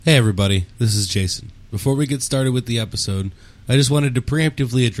Hey everybody, this is Jason. Before we get started with the episode, I just wanted to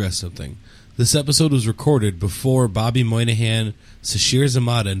preemptively address something. This episode was recorded before Bobby Moynihan, Sashir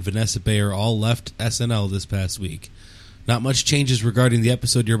Zamata, and Vanessa Bayer all left SNL this past week. Not much changes regarding the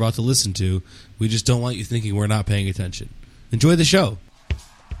episode you're about to listen to. We just don't want you thinking we're not paying attention. Enjoy the show.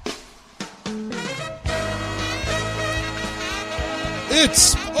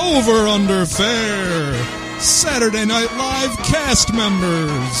 It's Over Under Fair, Saturday Night Live cast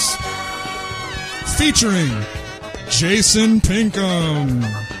members, featuring Jason Pinkham,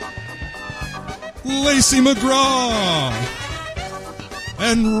 Lacey McGraw,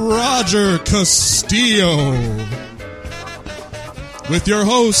 and Roger Castillo, with your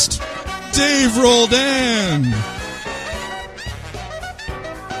host, Dave Roldan.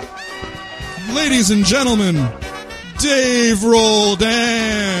 Ladies and gentlemen, Dave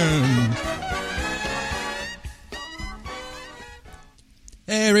Roldan.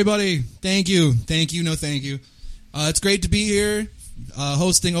 Hey, everybody. Thank you. No, thank you. It's great to be here,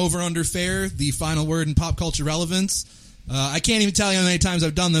 hosting Over Under Fair, the final word in pop culture relevance. I can't even tell you how many times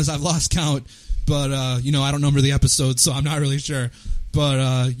I've done this. I've lost count, but, I don't number the episodes, so I'm not really sure.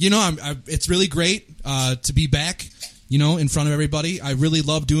 But, it's really great to be back, in front of everybody. I really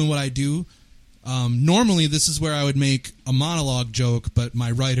love doing what I do. Normally, this is where I would make a monologue joke, but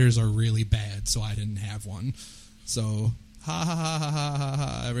my writers are really bad, so I didn't have one. So, ha ha ha ha ha ha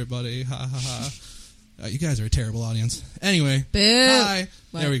ha, everybody, ha ha ha. You guys are a terrible audience. Anyway, boo. Hi.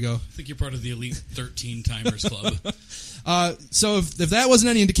 What? There we go. I think you're part of the Elite 13 Timers Club. So if that wasn't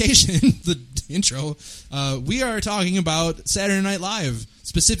any indication, the intro, we are talking about Saturday Night Live.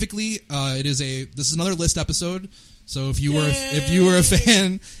 Specifically, this is another list episode. So if you were a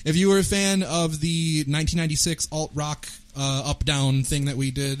fan of the 1996 alt rock up down thing that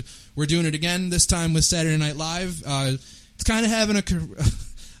we did, we're doing it again this time with Saturday Night Live. It's kind of having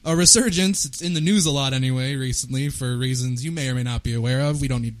a resurgence. It's in the news a lot anyway recently for reasons you may or may not be aware of. We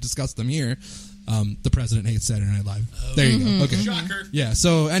don't need to discuss them here. The president hates Saturday Night Live. Oh. There you go. Okay. Shocker. Yeah.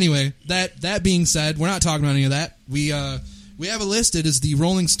 So anyway, that being said, we're not talking about any of that. We have a list. It is the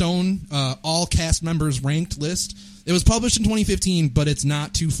Rolling Stone all cast members ranked list. It was published in 2015, but it's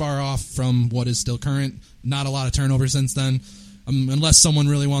not too far off from what is still current. Not a lot of turnover since then, unless someone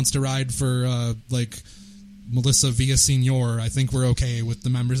really wants to ride for like Melissa Villaseñor. I think we're okay with the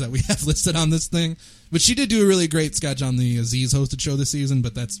members that we have listed on this thing. But she did do a really great sketch on the Aziz hosted show this season,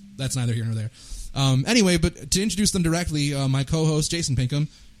 but that's neither here nor there. Anyway, but to introduce them directly, my co-host Jason Pinkham,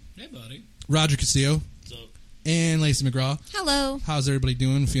 Hey, buddy. Roger Castillo, What's up? and Lacey McGraw. Hello. How's everybody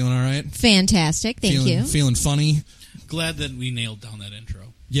doing? Feeling all right? Fantastic. Thank you. Feeling funny? Glad that we nailed down that intro.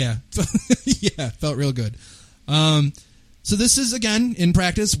 Yeah. Yeah, felt real good. So this is, again, in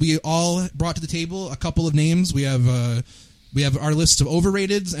practice, we all brought to the table a couple of names. We have our list of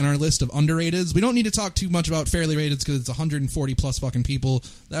overrateds and our list of underrateds. We don't need to talk too much about fairly rated because it's 140 plus fucking people.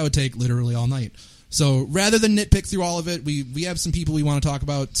 That would take literally all night. So rather than nitpick through all of it, we have some people we want to talk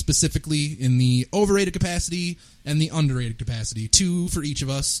about specifically in the overrated capacity and the underrated capacity. 2 for each of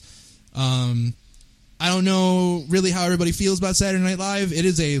us. I don't know really how everybody feels about Saturday Night Live. It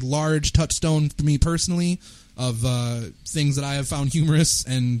is a large touchstone for me personally of things that I have found humorous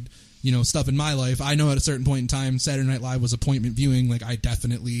and, stuff in my life. I know at a certain point in time, Saturday Night Live was appointment viewing. Like, I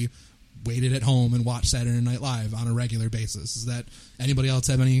definitely waited at home and watched Saturday Night Live on a regular basis. Is that anybody else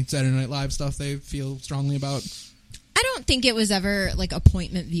have any Saturday Night Live stuff they feel strongly about? I don't think it was ever like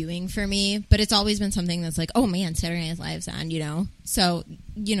appointment viewing for me, but it's always been something that's like, oh man, Saturday Night Live's on, So,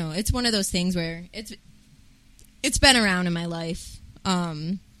 it's one of those things where it's been around in my life.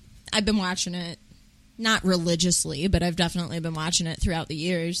 I've been watching it, not religiously, but I've definitely been watching it throughout the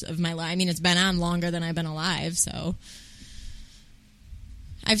years of my life. I mean, it's been on longer than I've been alive, so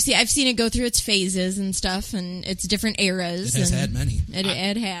I've seen it go through its phases and stuff, and its different eras. It has had many.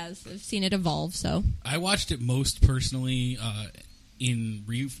 It has. I've seen it evolve. So I watched it most personally in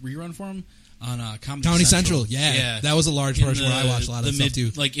rerun form on Comedy Central. Yeah, that was a large portion where I watched a lot of stuff too.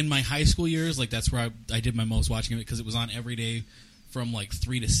 Like in my high school years, like that's where I did my most watching of it because it was on every day from like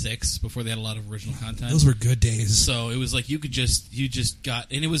 3 to 6 before they had a lot of original content. Those were good days. So it was like you just got,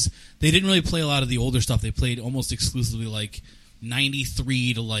 and it was, they didn't really play a lot of the older stuff. They played almost exclusively like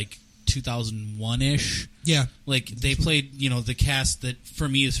 93 to like 2001-ish. Yeah. Like they played, the cast that for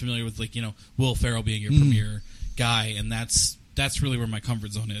me is familiar with, like, Will Ferrell being your premier guy, and that's really where my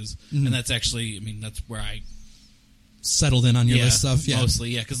comfort zone is. And that's actually, that's where I settled in on your list stuff. Yeah. Mostly,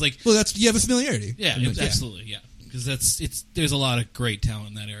 yeah. Because you have a familiarity. Yeah, absolutely, yeah. Because there's a lot of great talent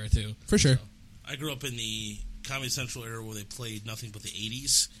in that era too. For sure. I grew up in the Comedy Central era where they played nothing but the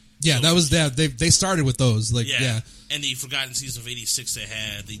 80s. Yeah, So- that was that. They started with those. Like, Yeah. yeah. And the Forgotten Season of 86, they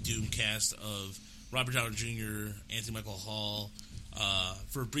had the Doom cast of Robert Downey Jr., Anthony Michael Hall.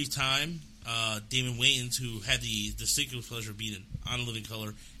 For a brief time, Damon Wayans, who had the distinctive pleasure of being on Living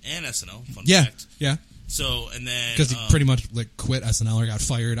Color and SNL. Fun Yeah, fact. yeah. So, and then... Because he pretty much like quit SNL or got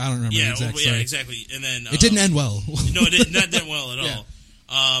fired. I don't remember the yeah, exact well, story. yeah, exactly. And then... It didn't end well. No, it did not end well at Yeah.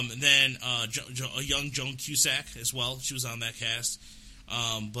 all. And then a young Joan Cusack as well. She was on that cast.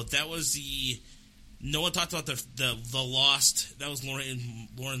 But that was the... No one talked about the Lost. That was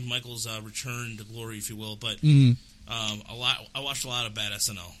Lauren Michaels' return to glory, if you will. But I watched a lot of bad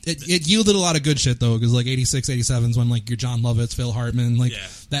SNL. It yielded a lot of good shit though, because like 86, 87 is when like your John Lovitz, Phil Hartman, like Yeah.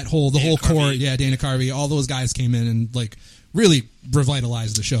 the whole Dana core, Carvey. Dana Carvey, all those guys came in and like really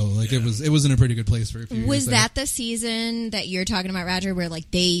revitalized the show. Like it was in a pretty good place for a few years. Was there. that the season that you're talking about, Roger, where like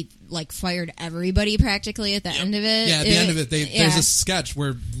they like fired everybody practically at the end of it? Yeah, at the end of it, there's a sketch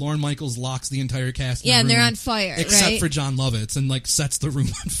where Lorne Michaels locks the entire cast. In Yeah, a and they're room, on fire, except right? for John Lovitz, and like sets the room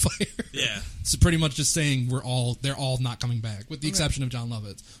on fire. Yeah. It's pretty much just saying they're all not coming back, with the exception of John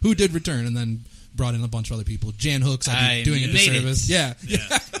Lovitz, who did return and then brought in a bunch of other people. Jan Hooks, I think, doing a made it. disservice. Yeah, Yeah.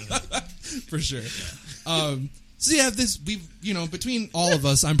 for sure. So yeah, between all of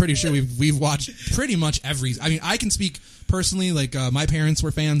us, I'm pretty sure we've watched pretty much every. I mean, I can speak personally. Like my parents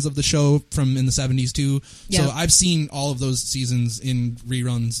were fans of the show from in the 70s too, so Yeah. I've seen all of those seasons in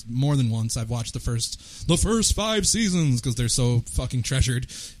reruns more than once. I've watched the first 5 seasons because they're so fucking treasured,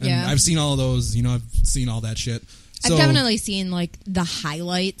 and Yeah. I've seen all of those. I've seen all that shit. So, I've definitely seen like the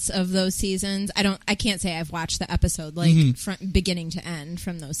highlights of those seasons. I can't say I've watched the episode like from beginning to end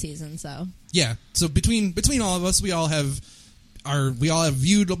from those seasons though. yeah. So between all of us, we all have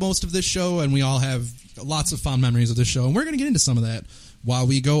viewed most of this show, and we all have lots of fond memories of this show, and we're going to get into some of that while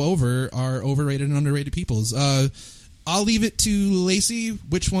we go over our overrated and underrated peoples. I'll leave it to Lacey.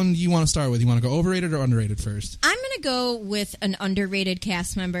 Which one do you want to start with? You want to go overrated or underrated first? I'm going to go with an underrated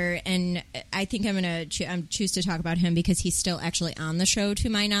cast member, and I think I'm going to choose to talk about him because he's still actually on the show, to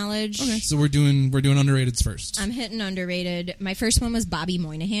my knowledge. Okay, so we're doing underrateds first. I'm hitting underrated. My first one was Bobby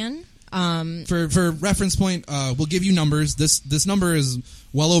Moynihan. For reference point, we'll give you numbers. This number is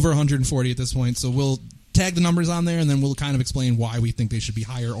well over 140 at this point, so we'll tag the numbers on there, and then we'll kind of explain why we think they should be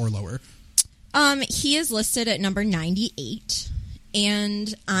higher or lower. He is listed at number 98, and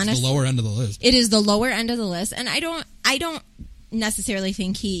The honestly, lower end of the list. it is the lower end of the list, and I don't necessarily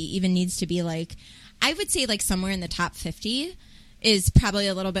think he even needs to be like. I would say like somewhere in the top 50 is probably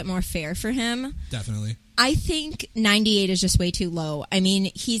a little bit more fair for him. Definitely. I think 98 is just way too low. I mean,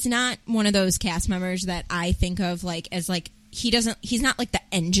 he's not one of those cast members that I think of like as like he's not like the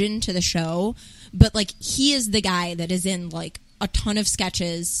engine to the show, but like he is the guy that is in like a ton of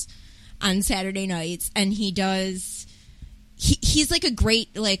sketches on Saturday nights, and he's like a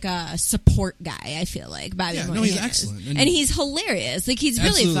great like support guy. I feel like Bobby Yeah, no, Moynihan he's is. excellent. and he's hilarious. Like he's really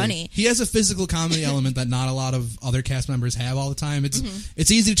Absolutely. funny. He has a physical comedy element that not a lot of other cast members have all the time. It's Mm-hmm.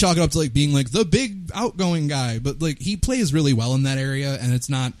 it's easy to chalk it up to like being like the big outgoing guy, but like he plays really well in that area, and it's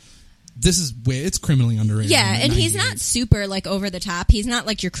not. It's criminally underrated. Yeah, at and he's 98. not super like over the top. He's not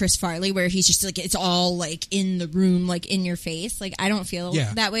like your Chris Farley where he's just like it's all like in the room, like in your face. Like I don't feel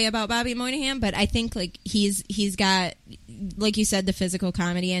that way about Bobby Moynihan, but I think like he's got, like you said, the physical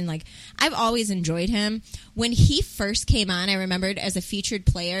comedy, and like I've always enjoyed him. When he first came on, I remembered as a featured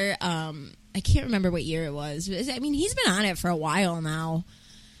player. I can't remember what year it was. I mean, he's been on it for a while now.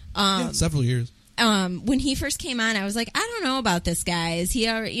 Several years. When he first came on, I was like, I don't know about this guy. Is he,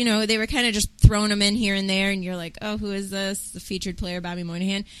 they were kind of just throwing him in here and there, and you're like, oh, who is this? The featured player, Bobby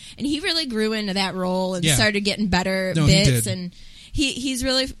Moynihan. And he really grew into that role and started getting better bits. And he's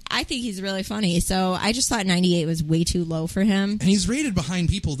really, I think he's really funny. So I just thought 98 was way too low for him. And he's rated behind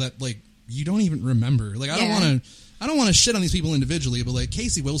people that like you don't even remember. Like I don't want to shit on these people individually, but like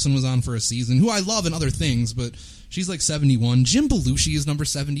Casey Wilson was on for a season, who I love in other things, but she's like 71. Jim Belushi is number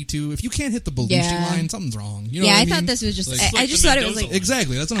 72. If you can't hit the Belushi line, something's wrong. You know what I mean? I thought this was just. Like, I just thought it was like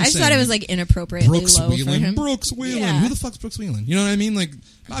exactly. That's what I'm I saying. just thought it was like inappropriately Brooks low for Wheelan. him. Brooks Wheelan. Yeah. Who the fuck's Brooks Wheelan? You know what I mean? Like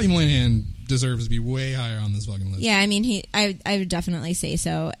Bobby Moynihan deserves to be way higher on this fucking list. Yeah, I mean, I would definitely say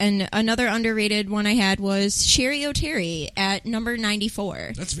so. And another underrated one I had was Sherry O'Terry at number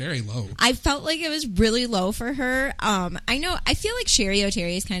 94. That's very low. I felt like it was really low for her. I feel like Sherry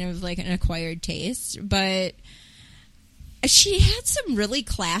O'Terry is kind of like an acquired taste, but she had some really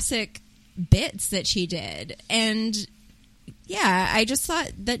classic bits that she did. And yeah, I just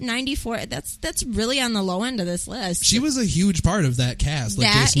thought that 94, that's really on the low end of this list. She was a huge part of that cast,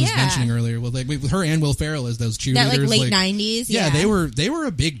 like Jason was mentioning earlier. With her and Will Ferrell as those cheerleaders, that like late 90s. Yeah, they were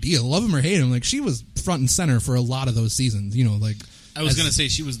a big deal. Love them or hate them, like she was front and center for a lot of those seasons. You know, like I was going to say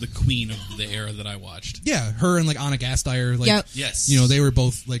she was the queen of the era that I watched. Yeah, her and like Anna Gasteyer, like Yep. Yes. you know, they were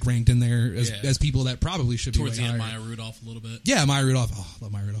both like ranked in there as, Yeah. as people that probably should Towards be the way end, higher. Maya Rudolph a little bit. Yeah, Maya Rudolph. Oh, I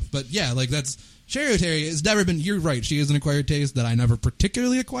love Maya Rudolph. But yeah, like that's Sherry O'Terry has never been. You're right. She is an acquired taste that I never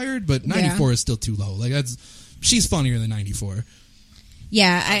particularly acquired, but 94 is still too low. Like she's funnier than 94.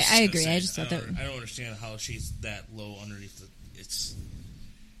 Yeah, I was agree. gonna I say, just thought that. I don't understand how she's that low underneath.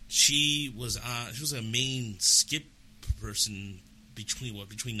 She was a main skip person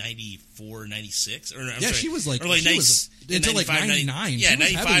between 94 and 96, or I'm Yeah, sorry, she was like or like she was until like 99. Yeah, She was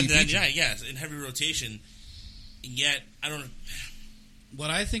 95 heavily to 99. featured. Yeah, in heavy rotation. And yet, I don't. What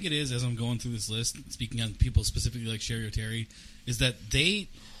I think it is, as I'm going through this list, speaking on people specifically like Sherry O'Terry, is that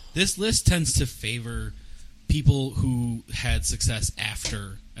this list tends to favor people who had success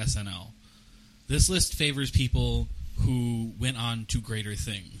after SNL. This list favors people who went on to greater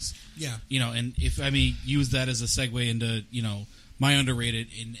things. Yeah. You know, and if I may use that as a segue into, you know, my underrated,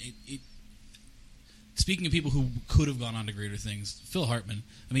 speaking of people who could have gone on to greater things, Phil Hartman.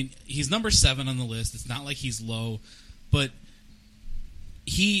 I mean, he's number 7 on the list. It's not like he's low, but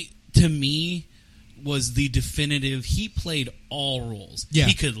he, to me, was the definitive. He played all roles. Yeah.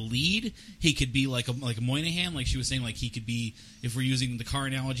 He could lead. He could be like a Moynihan, like she was saying. Like he could be, if we're using the car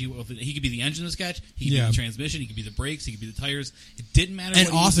analogy, he could be the engine of the sketch. He could be the transmission. He could be the brakes. He could be the tires. It didn't matter. And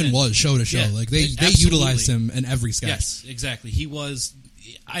what often he was show to show. Yeah, Like they absolutely. utilized him in every sketch. Yes, exactly. He was.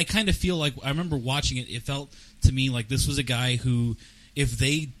 I kind of feel like I remember watching it. It felt to me like this was a guy who, if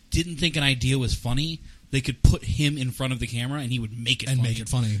they didn't think an idea was funny, they could put him in front of the camera and he would make it And funny. make it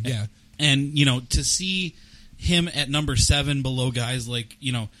funny, yeah. And you know, to see him at number 7 below guys like,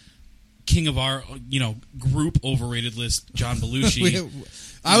 you know, king of our, you know, group overrated list, John Belushi.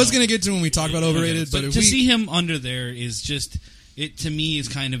 I was going to get to when we talk about overrated, but if to we see him under there is just, it to me is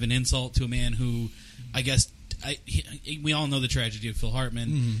kind of an insult to a man who, I guess, we all know the tragedy of Phil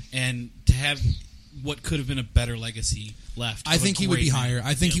Hartman, and to have what could have been a better legacy left. I think he would be higher.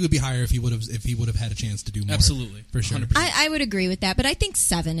 I think he would be higher if he would have had a chance to do more. Absolutely, for sure. 100%. I would agree with that, but I think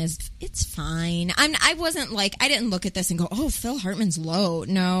 7 it's fine. I wasn't like, I didn't look at this and go, oh, Phil Hartman's low.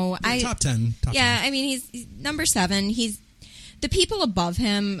 No, Top 10. Top 10. I mean, he's number 7. He's the people above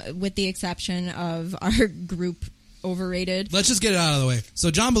him, with the exception of our group overrated. Let's just get it out of the way.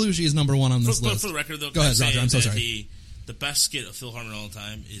 So John Belushi is number 1 on this list. For the record, though, Go ahead, can I Roger. say I'm so that sorry. The best skit of Phil Hartman all the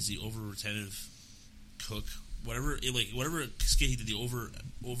time is the over-retentive cook. Whatever skit he did, the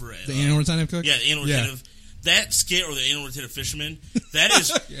The anal retentive cook? Yeah, the anal retentive. That skit, or the anal retentive fisherman, that is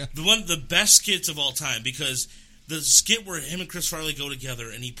the best skits of all time, because the skit where him and Chris Farley go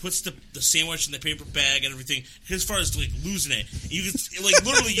together and he puts the sandwich in the paper bag and everything, Chris Farley's like losing it. You can, like,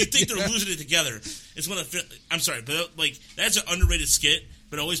 literally, you think they're losing it together. It's one of I'm sorry, but like that's an underrated skit,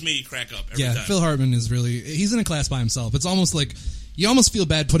 but it always made you crack up every time. Phil Hartman is he's in a class by himself. It's almost like you almost feel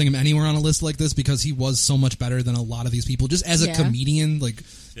bad putting him anywhere on a list like this, because he was so much better than a lot of these people. Just as a comedian, like,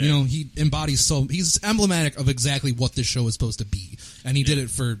 you know, he embodies he's emblematic of exactly what this show is supposed to be. And he did it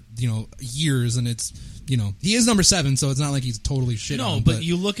for, you know, years, and it's, you know, he is number 7, so it's not like he's totally shit on him, but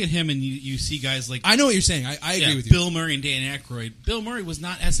you look at him and you see guys like, I know what you're saying. I agree with you. Bill Murray and Dan Aykroyd. Bill Murray was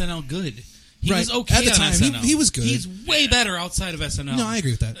not SNL good. He was okay at the on time. SNL. He was good. He's way better outside of SNL. No, I agree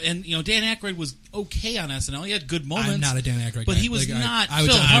with that. And you know, Dan Aykroyd was okay on SNL. He had good moments. I'm not a Dan Aykroyd but guy. he was Like, not I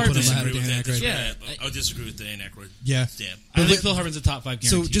would Phil definitely Hartman. put him ahead of Dan Aykroyd. Yeah. I would disagree with Dan Aykroyd. Yeah. Damn. I think Phil Hartman's a top 5 guarantee.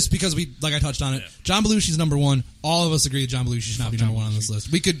 So just because I touched on it, John Belushi's number 1. All of us agree that John Belushi should not be number 1 on this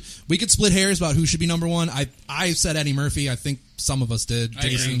list. We could split hairs about who should be number 1. I said Eddie Murphy. I think some of us did. I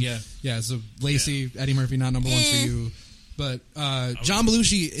Jason, agree, yeah. So Lacey, Eddie Murphy, not number 1 for you. But John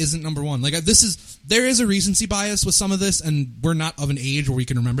Belushi isn't number 1. Like, there is a recency bias with some of this, and we're not of an age where we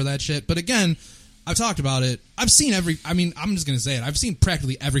can remember that shit. But again, I've talked about it. I've seen I'm just gonna say it. I've seen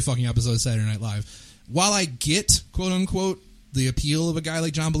practically every fucking episode of Saturday Night Live. While I get, quote unquote, the appeal of a guy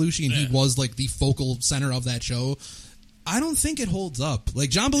like John Belushi, and he was like the focal center of that show, I don't think it holds up. Like,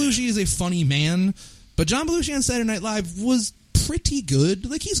 John Belushi is a funny man, but John Belushi on Saturday Night Live was pretty good.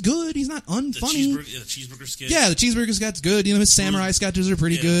 Like, he's good. He's not unfunny. The cheeseburger skit. Yeah, the cheeseburger sket's good. You know, his samurai sketches are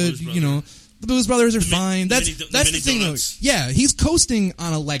pretty good. Blues You know, the Blues Brothers are fine. That's the the thing, though. donuts. Yeah, he's coasting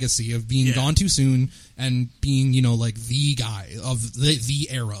on a legacy of being gone too soon and being, you know, like the guy of the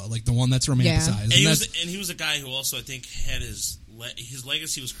era, like the one that's romanticized. And And he was a guy who also, I think, had his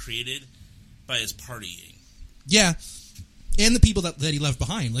legacy was created by his partying. Yeah, and the people that he left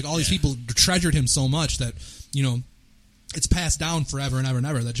behind. Like, all these people treasured him so much that, you know, it's passed down forever and ever and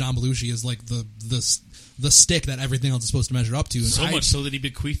ever that John Belushi is like the stick that everything else is supposed to measure up to. And So much so that he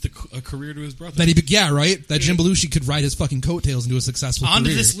bequeathed a career to his brother. That Jim Belushi could ride his fucking coattails into a successful Onto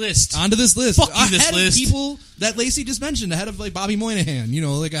career. this list. Onto this list. Fuck you, Ahead this of list. people that Lacey just mentioned, ahead of like Bobby Moynihan,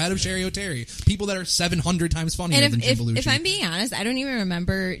 like ahead of Sherry O'Terry. People that are 700 times funnier And than Jim Belushi. if I'm being honest, I don't even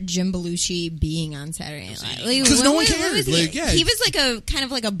remember Jim Belushi being on Saturday Night Live. 'Cause no one when cared. was he? Like, yeah. He was like a kind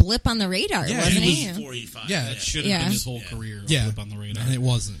of like a blip on the radar, Yeah, wasn't he he? was 485. Yeah. That should have Yeah. been his whole career. yeah, Up on the radar. and it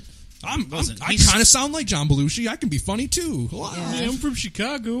wasn't. I He's- kind of sound like John Belushi. I can be funny too. Wow. Yeah. I'm from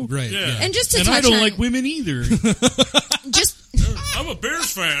Chicago. Right. Yeah. Yeah. And just to And touch I don't on, like women either. just I'm a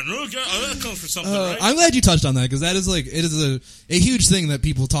Bears fan. Oh, that comes for something, right? I'm glad you touched on that because that is like it is a huge thing that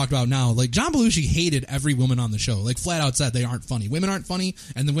people talk about now. Like John Belushi hated every woman on the show. Like flat out said they aren't funny. Women aren't funny,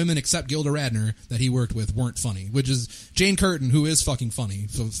 and the women except Gilda Radner that he worked with weren't funny. Which is Jane Curtin, who is fucking funny.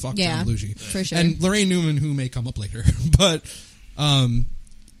 So fuck Yeah, John Belushi for sure. and Lorraine Newman, who may come up later. But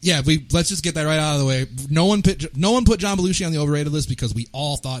yeah, let's just get that right out of the way. No one put John Belushi on the overrated list because we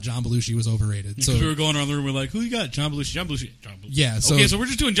all thought John Belushi was overrated. So we were going around the room, we're like, who you got? John Belushi. yeah, so Okay, so we're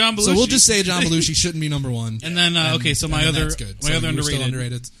just doing John Belushi. so we'll just say John Belushi shouldn't be number one. And then, okay, so my and other, that's good. my So other you were still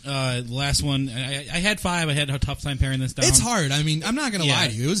underrated, underrated. last one, I had 5. I had a tough time paring this down. It's hard. I mean, I'm not going to Yeah. lie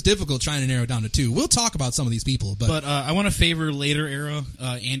to you. It was difficult trying to narrow it down to 2. We'll talk about some of these people, But I want to favor later era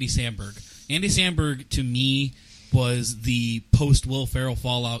Andy Samberg. Andy Samberg, to me, was the post Will Ferrell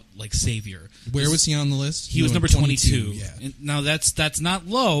fallout like savior. where was he on the list? He was number 22. Yeah. And now that's not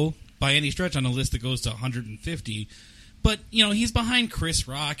low by any stretch on a list that goes to 150. But he's behind Chris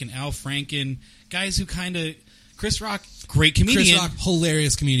Rock and Al Franken, guys who kind of Chris Rock, great comedian, Chris Rock,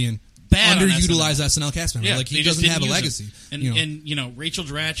 hilarious comedian. Bad on underutilized SNL cast member. Yeah, like he they just doesn't didn't have a use legacy. him. And Rachel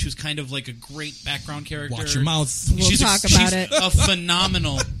Dratch, who's kind of like a great background character. Watch your mouth. We'll she's talk about she's it. a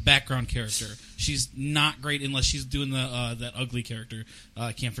phenomenal background character. She's not great unless she's doing the that ugly character.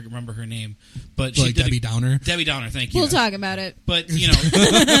 I can't remember her name, but she Like did Debbie Downer. Debbie Downer, thank you. we'll talk about it. But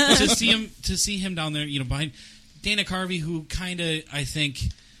to see him down there, behind Dana Carvey, who kind of I think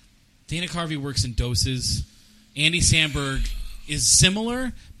Dana Carvey works in doses. Andy Samberg is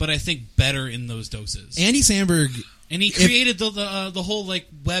similar, but I think better in those doses. Andy Samberg. And he created the whole like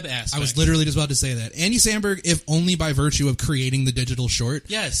web aspect. I was literally just about to say that. Andy Samberg, if only by virtue of creating the digital short,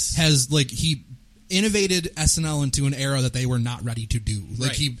 Yes. has he innovated SNL into an era that they were not ready to do.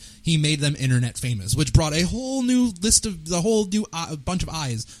 Like Right. he made them internet famous, which brought a whole new list of the whole new bunch of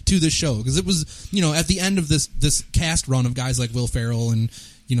eyes to this show because it was at the end of this cast run of guys like Will Ferrell and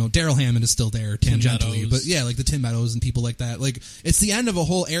Daryl Hammond is still there tangentially, Meadows. but yeah, like the Tim Meadows and people like that. Like it's the end of a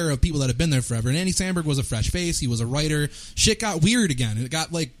whole era of people that have been there forever. And Andy Samberg was a fresh face. He was a writer. Shit got weird again. It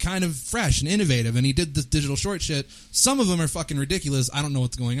got like kind of fresh and innovative. And he did this digital short shit. Some of them are fucking ridiculous. I don't know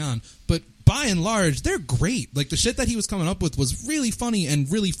what's going on, but by and large, they're great. Like the shit that he was coming up with was really funny and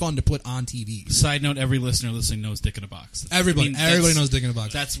really fun to put on TV. Side note: every listener listening knows Dick in a Box. Everybody knows Dick in a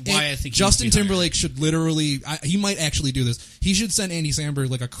Box. That's why I think he Justin must be Timberlake should literally. He might actually do this. He should send Andy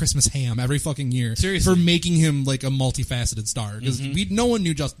Samberg like a Christmas ham every fucking year Seriously. for making him like a multifaceted star. Because no one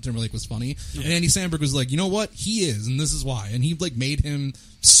knew Justin Timberlake was funny, and Andy Samberg was like, you know what, he is, and this is why, and he like made him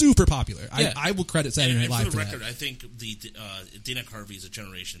super popular. Yeah. I will credit Saturday Night And Live for the record, that. I think the Dana Carvey is a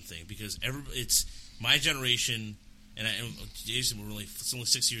generation thing because it's my generation and Jason it's only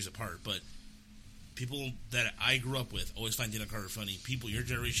 6 years apart, but people that I grew up with always find Dana Carvey funny. People your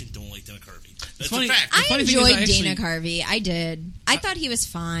generation don't like Dana Carvey. That's funny. a fact. The I funny thing is enjoyed I actually- Dana Carvey. I did. I thought he was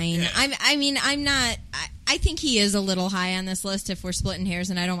fine. Yeah. I'm not. I think he is a little high on this list if we're splitting hairs,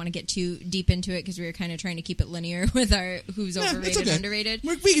 and I don't want to get too deep into it because we were kind of trying to keep it linear with our who's Yeah, it's overrated, okay. underrated.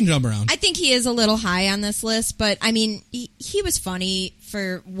 We can jump around. I think he is a little high on this list, but I mean, he was funny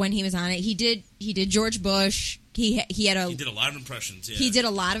for when he was on it. He did George Bush. He had He did a lot of impressions. Yeah. he did a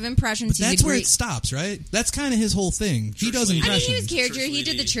lot of impressions. But He's that's a where great, it stops, right? That's kind of his whole thing. He Church does lady. impressions. I mean, he was character. Church He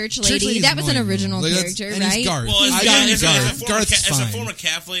did the lady. church Church lady. lady's That was an annoying, original though. Like, that's- character, and he's right? Garth. Well, He's I as, got as, Garth. a Garth's as a fine. former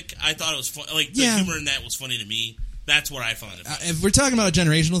Catholic, I thought it was fun. Like the Yeah. humor in that was funny to me. That's what I found it funny. If we're talking about a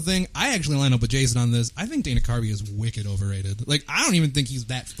generational thing, I actually line up with Jason on this. I think Dana Carvey is wicked overrated. Like, I don't even think he's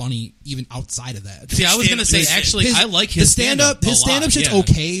that funny even outside of that. See, I was going to say, actually, I like his stand-up. His stand-up shit's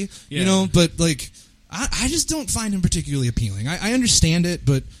okay, Yeah. but like, I just don't find him particularly appealing. I understand it,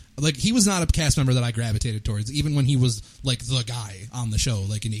 but like, he was not a cast member that I gravitated towards, even when he was like the guy on the show,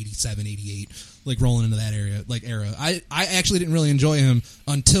 like in 87, 88, like rolling into that era. I actually didn't really enjoy him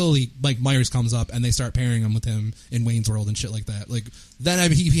until Mike Myers comes up and they start pairing him with him in Wayne's World and shit like that. Like,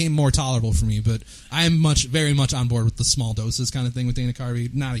 then he became more tolerable for me, but I am very much on board with the small doses kind of thing with Dana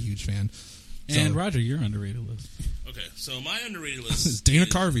Carvey. Not a huge fan. And So- Roger, your underrated list. Okay, so my underrated list It's Dana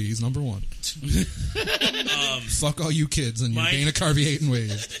Carvey. He's number one. Fuck all you kids and your Mike- Dana Carvey hating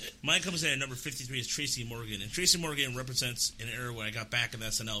ways. Mine comes in at number 53 is Tracy Morgan. And Tracy Morgan represents an era when I got back in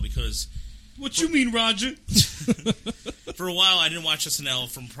SNL because What you mean, Roger? for a while I didn't watch SNL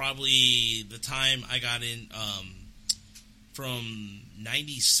from probably the time I got in from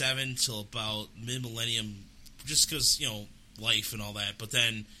 97 till about mid-millennium just because, life and all that. But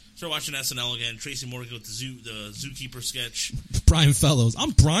then started watching SNL again. Tracy Morgan with the Zookeeper sketch. Brian Fellows. I'm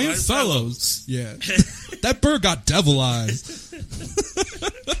Brian Brian Fellows. Yeah. That bird got devil eyes.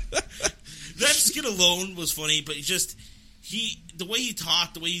 That skit alone was funny, but the way he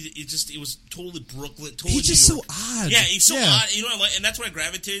talked, the way it was totally Brooklyn, totally He's just New York. so odd. Yeah, he's so Yeah. odd. I like, and that's why I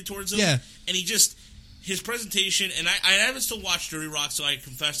gravitated towards him. Yeah. And his presentation, and I haven't still watched Dirty Rock, so I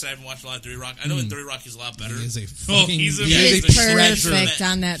confess that I haven't watched a lot of Dirty Rock. I know in Dirty Rock he's a lot better. He is a Oh, fucking... he's he a- He is is a treasure. perfect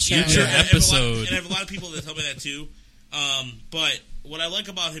on that show. Future And I have a lot- episode. and I have a lot of people that tell me that too. But what I like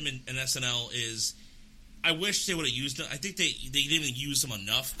about him in SNL is I wish they would have used him. I think they didn't use him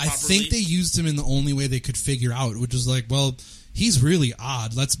enough I properly. think they used him in the only way they could figure out, which was like, well, he's really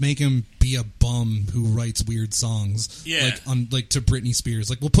odd. Let's make him be a bum who writes weird songs. Yeah. Like to Britney Spears.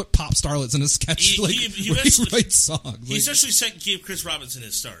 Like, we'll put pop starlets in a sketch He where eventually- he writes songs. He Like, essentially gave Chris Robinson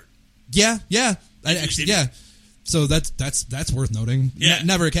his start. yeah. I If you- actually, if- yeah. So that's worth noting. Yeah.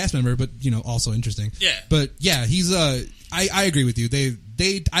 Never a cast member, but also interesting. Yeah. But yeah, he's I agree with you. They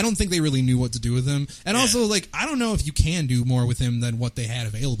I don't think they really knew what to do with him. And Yeah. also, like, I don't know if you can do more with him than what they had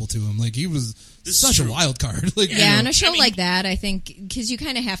available to him. Like, he was This is such a true. wild card. Like, Yeah, on a show I mean- like that, I think, because you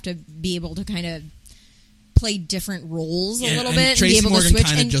kind of have to be able to kind of play different roles a Yeah, little and bit and Tracy be able Morgan to switch.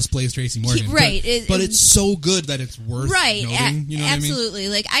 kind of And just plays Tracy Morgan, right, But it's so good that it's worth right, noting. You know what I mean? absolutely.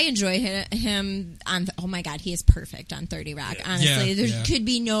 Like, I enjoy him on. Oh my god, he is perfect on 30 Rock. Honestly, Yeah, there yeah. could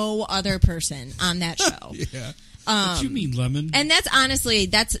be no other person on that show. Yeah. What you mean, Lemon? And that's honestly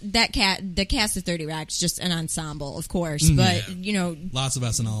the cast of 30 Rock's just an ensemble, of course. Mm-hmm. But Lots of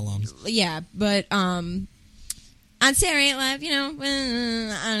SNL alums. yeah, but on Saturday Night Live,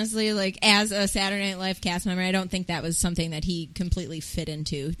 honestly, like, as a Saturday Night Live cast member, I don't think that was something that he completely fit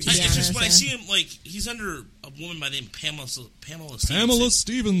into. To be It's just honest. when I see him, like, he's under a woman by the name of Pamela Stevenson. Pamela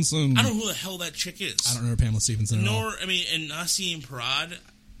Stevenson. I don't know who the hell that chick is. I don't know Pamela Stevenson at all. And Nassim Parad.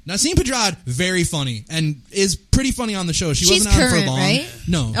 Nasim Pedrad, very funny, and is pretty funny on the show. She She's wasn't on for current, long. right?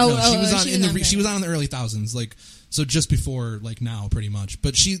 No, Oh, no, she was oh, on she's in the on she was current. on in the early thousands, like so just before like now, pretty much.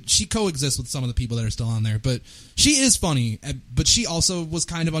 But she coexists with some of the people that are still on there. But she is funny, but she also was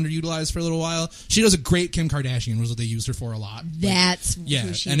kind of underutilized for a little while. She does a great Kim Kardashian, was what they used her for a lot. Like, That's yeah,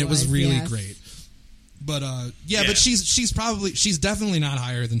 who she and it was really yes. great. But Yeah. but she's definitely not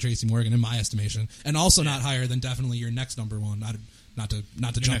higher than Tracy Morgan in my estimation, and also not higher than definitely your next number one. Not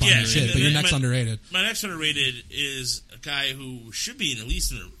to jump on Yeah, your shit, and- but your and next my- underrated. My next underrated is a guy who should be at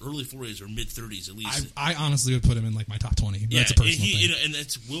least in the early 40s or mid 30s at least. I honestly would put him in like my top 20. Yeah, That's a personal and thing. and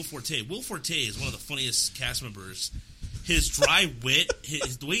it's Will Forte. Will Forte is one of the funniest cast members. His dry wit,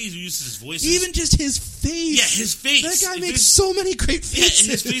 the way he uses his voice, Even just his face. Yeah, his face. That guy His makes face- so many great yeah, faces.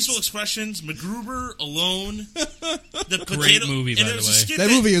 and his facial expressions. MacGruber alone, the Great potato movie, and by there's the a way. skit That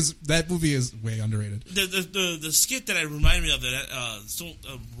movie is way underrated. The skit that I reminded me of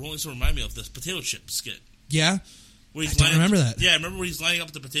that Rolling Stone reminded me of the potato chip skit. Yeah. Where he's I don't lining up remember that. Yeah, I remember where he's lining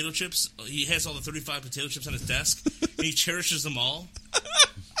up the potato chips. He has all the 35 potato chips on his desk, and he cherishes them all.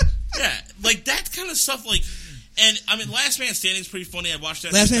 Yeah, like that kind of stuff. Like, and I mean, Last Man Standing is pretty funny. I watched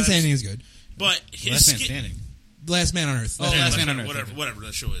that. Last Man sometimes. Standing is good. But his Last Man skit, Standing. Last Man on Earth. Oh, Last Man on Earth. whatever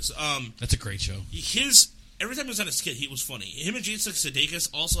that show is. That's a great show. Every time he was on a skit, he was funny. Him and Jason Sudeikis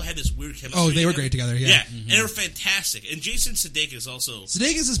also had this weird chemistry. Oh, they were great together, yeah. and they were fantastic. And Jason Sudeikis also.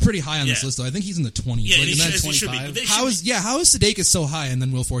 Sudeikis is pretty high on this Yeah. list, though. I think he's in the 20s. Yeah, like, he in that should- he should be. 25. They How should is Sudeikis so high and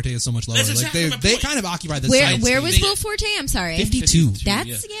then Will Forte is so much lower? That's Like exactly my they point. kind of occupy the Where side where space. was Will Forte? I'm sorry. 52. That's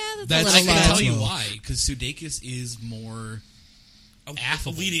Yeah. that's That's- a I little can That's low. tell you low. why. Because Sudeikis is more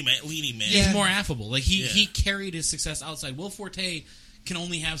affable. Leading man. Yeah. He's more affable. Like Yeah. he carried his success outside. Will Forte can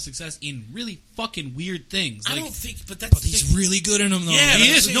only have success in really fucking weird things. I Like, don't think, but that's But the he's thing. really good in them, though. Yeah, he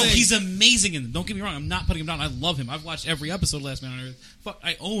that's is. the No, thing. he's amazing in them. Don't get me wrong. I'm not putting him down. I love him. I've watched every episode of Last Man on Earth. Fuck,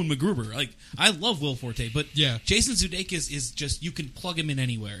 I own MacGruber. Like, I love Will Forte, but Yeah. Jason Sudeikis is just, you can plug him in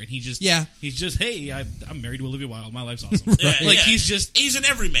anywhere, and he's just, hey, I'm married to Olivia Wilde. My life's awesome. Yeah, Like, yeah. he's an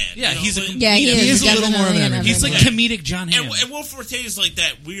everyman. Yeah, you know, he's a but- complete Yeah, he everyman. is. He is a little more of an definitely everyman. He's like Yeah. comedic John Hamm. And Will Forte is like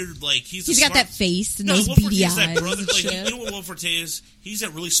that weird, like he's He's the got smart- that face and No, those Will Forte beady is that eyes brother. and Like, shit. you know what Will Forte is? he's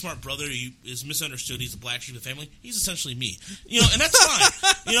that really smart brother who is misunderstood. He's the black sheep of the family. He's essentially me, and that's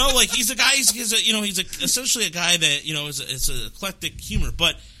fine. Like he's a guy. He's essentially a guy that it's an eclectic humor.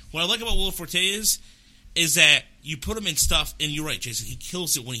 But what I like about Will Forte is that you put him in stuff, and you're right, Jason. He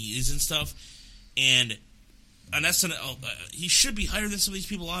kills it when he is in stuff, and SNL, he should be higher than some of these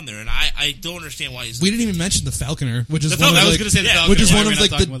people on there, and I don't understand why he's. We didn't even mention the Falconer, which is I was one going to say the Falconer, which is why one are of we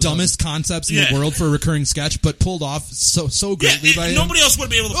like not the talking about dumbest concepts in the world for a recurring sketch, but pulled off so greatly by him. Nobody else would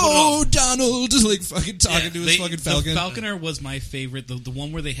be able to pull it off. Donald, just like fucking talking to his fucking Falcon. The Falconer was my favorite. The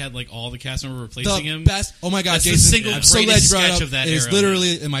one where they had like all the cast members replacing him. Best. Oh my god, That's Jason! the single I'm so glad you brought it sketch up. of that It is era.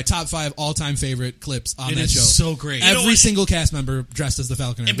 literally in my top 5 all-time favorite clips on It that is show. so great. Every single cast member dressed as the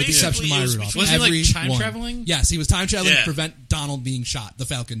Falconer, And with the exception of basically Maya it was Rudolph. Wasn't he, like, Every time one. traveling? Yes, he was time traveling to Yeah. prevent Donald being shot. The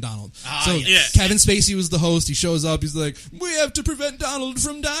Falcon Donald. So yes. Kevin Spacey was the host. He shows up. He's like, "We have to prevent Donald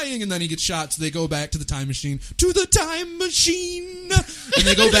from dying," and then he gets shot. So they go back to the time machine. To the time machine, and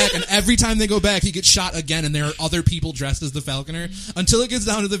they go back. And every time they go back, he gets shot again. And there are other people dressed as the Falconer until it gets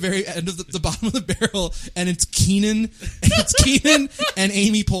down to the very end of the bottom of the barrel, and it's Keenan and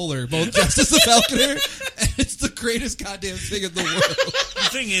Amy Poehler both dressed as the Falconer, and it's the greatest goddamn thing in the world. The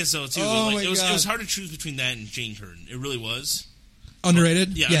thing is, though, too, Oh like, my it was God. hard to choose between that and Jane Curtin. It really was.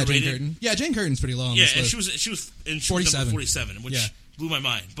 Underrated? Yeah, Jane underrated. Curtin. Yeah, Jane Curtin's pretty low on Yeah, this and list. she was number 47. 47, which Yeah. blew my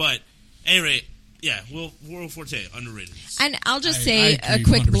mind. But anyway, yeah, Will Forte underrated. And I'll just I say agree a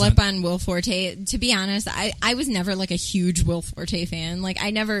quick 100%. blip on Will Forte. To be honest, I was never like a huge Will Forte fan. Like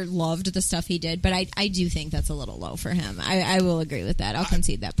I never loved the stuff he did, but I do think that's a little low for him. I will agree with that. I'll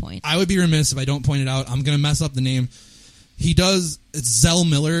concede that point. I would be remiss if I don't point it out. I'm going to mess up the name. It's Zell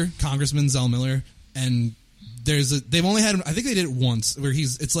Miller, Congressman Zell Miller, and they've only had him, I think they did it once, where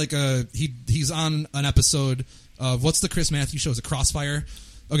he's on an episode of, what's the Chris Matthews show? Is it Crossfire?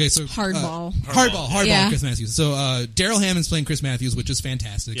 Okay, so Hardball. Hardball, Yeah. Chris Matthews. So Daryl Hammond's playing Chris Matthews, which is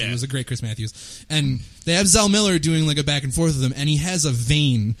fantastic. Yeah. He was a great Chris Matthews, and they have Zell Miller doing like a back and forth with him, and he has a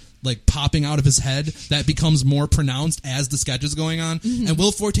vein like popping out of his head that becomes more pronounced as the sketch is going on. And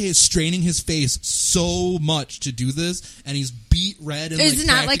Will Forte is straining his face so much to do this, and he's beat red. And It's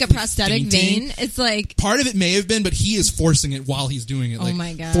not like a practically prosthetic fainting. vein. It's like Part of it may have been, but he is forcing it while he's doing it. Oh Like,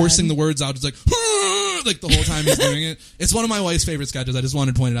 my God. forcing the words out. It's like the whole time he's doing it. It's one of my wife's favorite sketches. I just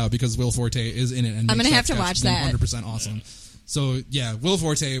wanted to point it out because Will Forte is in it. And I'm makes gonna have that to sketch watch that. 100% awesome. So yeah, Will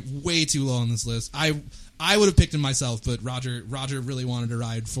Forte way too low on this list. I would have picked him myself, but Roger really wanted to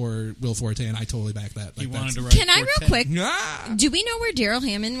ride for Will Forte, and I totally back that. He Like, wanted to that's- write Can I Forte. real quick? Ah! Do we know where Daryl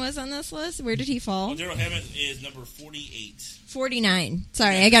Hammond was on this list? Where did he fall? Well, Daryl Hammond is number 48. 49.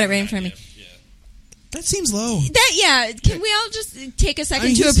 Sorry, I got it right in front of me. Yeah. That seems low. Can we all just take a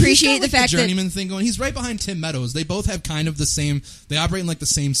second to he's appreciate got, like, the fact that journeyman thing going. He's right behind Tim Meadows. They both have kind of the same. They operate in like the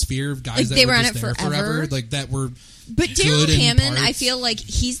same sphere of guys Like, that they were were on just it there forever. like that were. But Daryl good in Hammond, I parts. feel like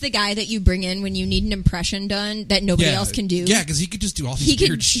he's the guy that you bring in when you need an impression done that nobody else can do. Yeah, because he could just do all these He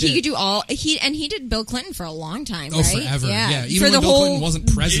weird could. shit. He could do all. He did Bill Clinton for a long time. Oh, right? forever. Yeah, even for when the Bill whole. Clinton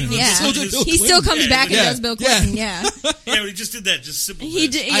wasn't president. Yeah, Still did Bill he still comes Yeah, back and yeah, does Bill yeah. Clinton. Yeah, Yeah, but he just did that. Just simple. he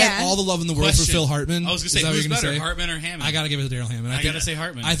this. did. I Yeah, have all the love in the world Question. for Phil Hartman. I was going to Is say, that what who's you're gonna better, say? Hartman or Hammond? I gotta give it to Daryl Hammond. I gotta say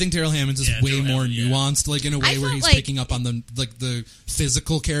Hartman. I think Daryl Hammond's is Yeah, way Daryl more Hammond, yeah. nuanced, like in a way I where felt he's like- picking up on the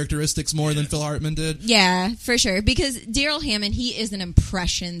physical characteristics more than Phil Hartman did. yeah, for sure. Because Daryl Hammond, he is an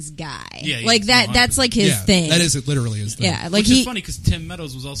impressions guy. Yeah, he's like that. 100%. That's like his Yeah, thing. that is it. Literally his thing. Yeah, like Which is funny because Tim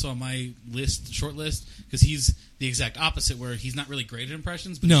Meadows was also on my short list because he's the exact opposite where he's not really great at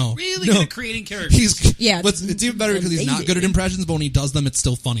impressions, but No, he's really no. good at creating characters. He's Yeah. It's even better because he's not good at impressions, but when he does them, it's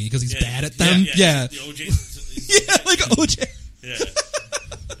still funny because he's Yeah, bad at them. Yeah, The OJ. yeah, like OJ, Yeah.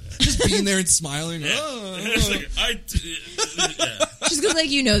 just being there and smiling. Oh, It's like, yeah. just because, like,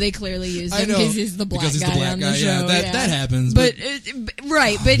 they clearly use I him know because he's the black because he's guy the black on guy. the show. Yeah, that happens. But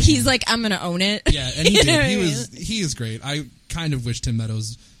right, but he's like, I'm gonna own it. yeah, and he You know did. what He I was he is great. I kind of wish Tim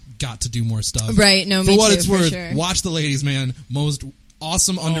Meadows got to do more stuff. Right, no, for me what too, it's for worth, sure. watch The Ladies Man. Most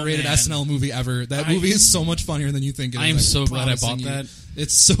awesome underrated man. SNL movie ever. That movie is so much funnier than you think. It is. I am so glad I promising bought you. that.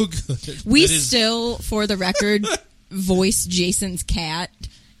 It's so good. We That is- still, for the record, voice Jason's cat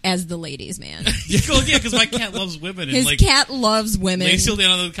as the ladies' man. Well, yeah, because my cat loves women. And His like, cat loves women. Lacey will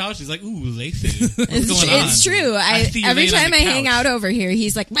down on the couch. He's like, "Ooh, Lacey, what's It's, going on?" it's true. see your Every vein on time the I hang couch. out over here,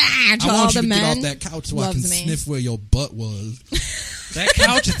 he's like, "Bah," to I all want the you to men. get off that couch so I can Loves me. sniff where your butt was. That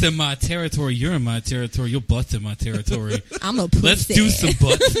couch is in my territory. You're in my territory. Your butt's in my territory. I'm a pussy. Let's do some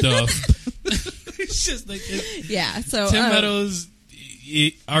butt stuff. It's just like Yeah. So Tim Meadows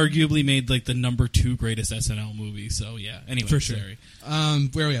arguably made like the number 2 greatest SNL movie. So yeah. Anyway, For sure. sorry.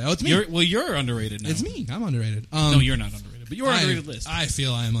 Where are we at? Oh, it's me. You're underrated now. It's me. I'm underrated. No, you're not underrated. but you're on the underrated list. I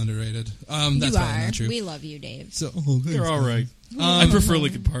feel I am underrated. That's You probably are. not true. We love you, Dave. So You're all right. I prefer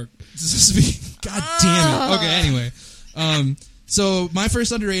Lincoln Park. God damn it. Okay, anyway. So my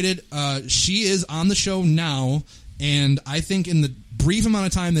first underrated, she is on the show now, and I think in the brief amount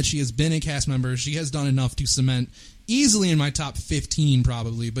of time that she has been a cast member, she has done enough to cement easily in my top 15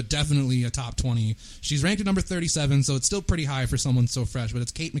 probably, but definitely a top 20. She's ranked at number 37, so it's still pretty high for someone so fresh, but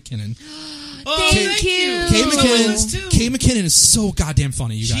it's Kate McKinnon. Thank you. Kate McKinnon is so goddamn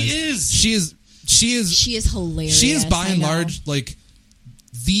funny, you guys. She is hilarious. She is by and I know. large like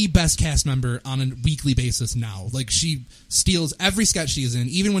the best cast member on a weekly basis now. Like, she steals every sketch she's in,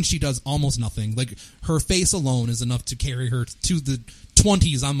 even when she does almost nothing. Like, her face alone is enough to carry her to the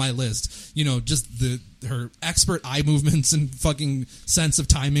 20s on my list. You know, just her expert eye movements and fucking sense of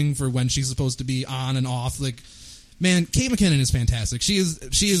timing for when she's supposed to be on and off. Like, man, Kate McKinnon is fantastic. She is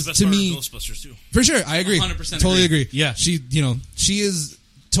to me Ghostbusters too. for sure. I agree. 100% Totally agree. Yeah. She is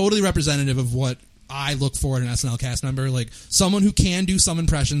totally representative of what I look for in an SNL cast member, like someone who can do some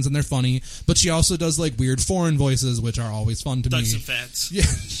impressions and they're funny, but she also does like weird foreign voices, which are always fun to me. Ducks and Fats. Yeah,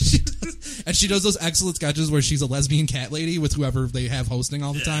 and she does those excellent sketches where she's a lesbian cat lady with whoever they have hosting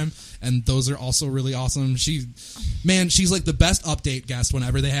all the time, and those are also really awesome. She's like the best Update guest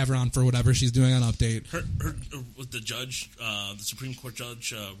whenever they have her on for whatever she's doing on Update. Her with the judge, the Supreme Court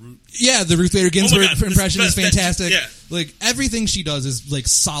judge, Ruth. Yeah, the Ruth Bader Ginsburg impression is fantastic. Yeah. Like, everything she does is like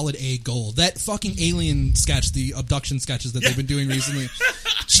solid A gold. That fucking alien sketch, the abduction sketches that they've been doing recently.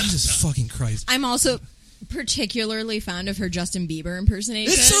 Jesus fucking Christ. I'm also particularly fond of her Justin Bieber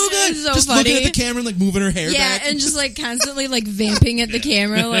impersonation. It's so good. It's so just funny. looking at the camera and like moving her hair back. And just like constantly like vamping at the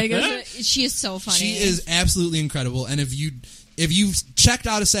camera. Like, she is so funny. She is absolutely incredible. And if you checked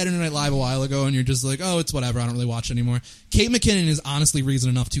out a Saturday Night Live a while ago and you're just like, oh, it's whatever, I don't really watch it anymore, Kate McKinnon is honestly reason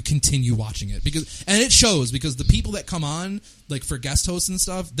enough to continue watching it, and it shows, because the people that come on like for guest hosts and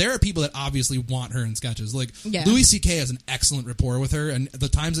stuff, there are people that obviously want her in sketches. Like, Louis C.K. has an excellent rapport with her, and the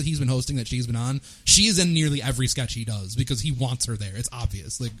times that he's been hosting that she's been on, she is in nearly every sketch he does because he wants her there. It's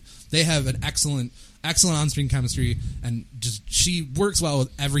obvious. Like, they have an excellent on-screen chemistry, and just she works well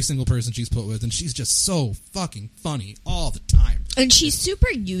with every single person she's put with, and she's just so fucking funny all the time. And she's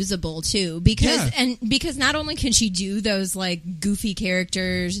super usable too, because not only can she do those like goofy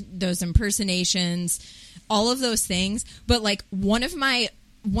characters, those impersonations, all of those things, but like one of my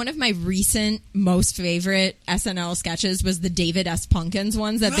recent most favorite SNL sketches was the David S. Punkins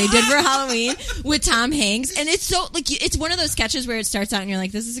ones that they did for Halloween with Tom Hanks, and it's so like, it's one of those sketches where it starts out and you're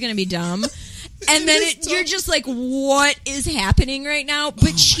like, this is going to be dumb. And then you're just like, what is happening right now?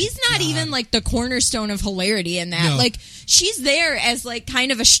 But she's not even like the cornerstone of hilarity in that. No. Like, she's there as like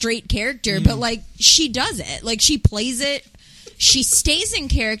kind of a straight character, but like she does it. Like, she plays it. She stays in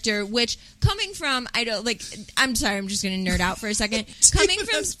character, which coming from, I'm sorry, I'm just going to nerd out for a second.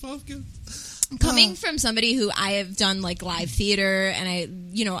 Coming from somebody who I have done like live theater, and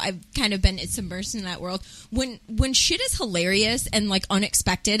I've kind of been submersed in that world. When shit is hilarious and like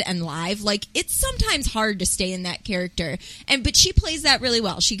unexpected and live, like, it's sometimes hard to stay in that character. But she plays that really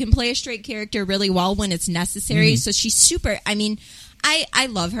well. She can play a straight character really well when it's necessary. So she's super. I mean, I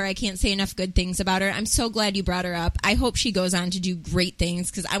love her. I can't say enough good things about her. I'm so glad you brought her up. I hope she goes on to do great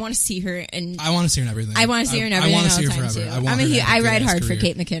things, because I want to see her. And I want to see her in everything. I want to see her in everything. I want to see her all the time, forever. Too. I ride hard for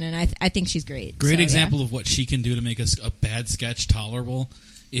Kate McKinnon. I think she's great. Great example of what she can do to make a bad sketch tolerable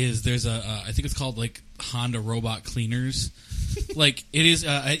is there's I think it's called like Honda Robot Cleaners. Like, it is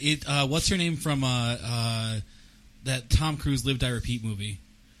what's her name from that Tom Cruise Live Die Repeat movie?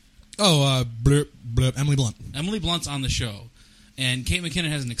 Oh, Emily Blunt. Emily Blunt's on the show. And Kate McKinnon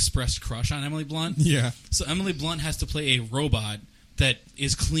has an expressed crush on Emily Blunt. Yeah. So Emily Blunt has to play a robot that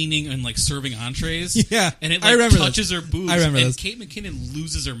is cleaning and like serving entrees. Yeah. And it like touches her boobs. I remember and this. Kate McKinnon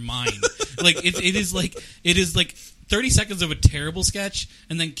loses her mind. Like, it is like 30 seconds of a terrible sketch,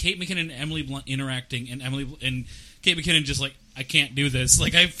 and then Kate McKinnon and Emily Blunt interacting, and Kate McKinnon just like, I can't do this.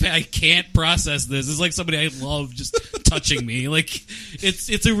 Like, I can't process this. It's like somebody I love just touching me. Like,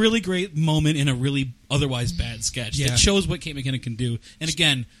 it's a really great moment in a really otherwise bad sketch. Yeah. It shows what Kate McKinnon can do. And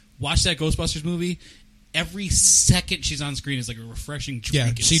again, watch that Ghostbusters movie. Every second she's on screen is like a refreshing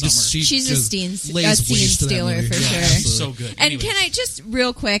drink in summer. She's a scene waste stealer for sure. So good. And can I just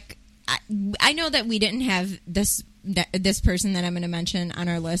real quick? I know that we didn't have this person that I'm going to mention on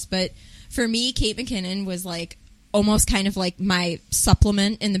our list, but for me, Kate McKinnon was like almost kind of like my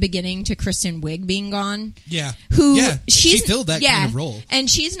supplement in the beginning to Kristen Wiig being gone. Yeah. She filled that kind of role. And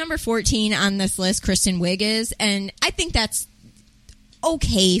she's number 14 on this list, Kristen Wiig is, and I think that's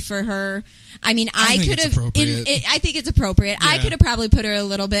okay for her. I mean, I I think could it's have. appropriate. I think it's appropriate. I Yeah. could have probably put her a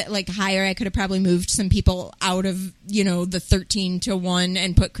little bit like higher. I could have probably moved some people out of the 13-1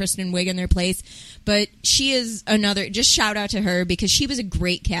 and put Kristen Wiig in their place. But she is another. Just shout out to her because she was a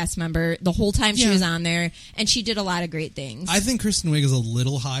great cast member the whole time she Yeah. was on there, and she did a lot of great things. I think Kristen Wiig is a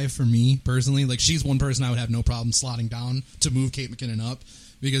little high for me personally. Like, she's one person I would have no problem slotting down to move Kate McKinnon up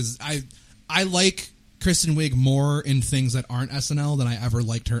because I like Kristen Wiig more in things that aren't SNL than I ever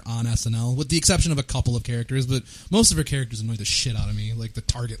liked her on SNL, with the exception of a couple of characters. But most of her characters annoy the shit out of me, like the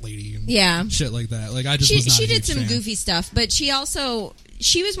Target lady and shit like that. Like, I just was not she a did huge some fan. goofy stuff, but she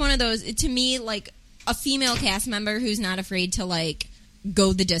was one of those, to me, like a female cast member who's not afraid to like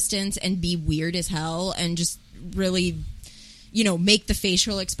go the distance and be weird as hell and just really make the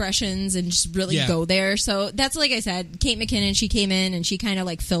facial expressions and just really go there. So that's, like I said, Kate McKinnon, she came in and she kind of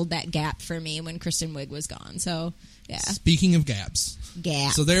like filled that gap for me when Kristen Wiig was gone. So yeah. Speaking of gaps,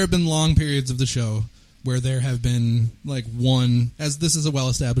 Gap. so there have been long periods of the show where there have been like one, as this is a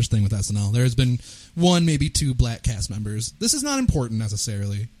well-established thing with SNL, there has been one, maybe two black cast members. This is not important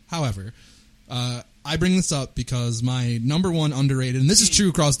necessarily. However, I bring this up because my number one underrated, and this is true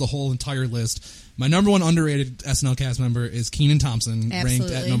across the whole entire list, my number one underrated SNL cast member is Kenan Thompson, ranked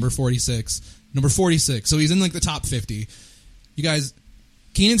at number 46. Number 46. So he's in like the top 50. You guys,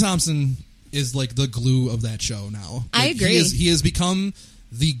 Kenan Thompson is like the glue of that show now. I Like, agree. He has become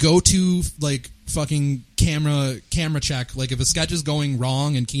the go-to like fucking camera check. Like if a sketch is going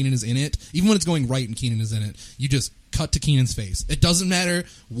wrong and Kenan is in it, even when it's going right and Kenan is in it, you just cut to Kenan's face. It doesn't matter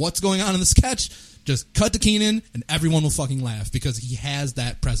what's going on in the sketch. Just cut to Kenan and everyone will fucking laugh because he has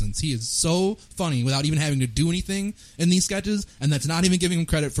that presence. He is so funny without even having to do anything in these sketches, and that's not even giving him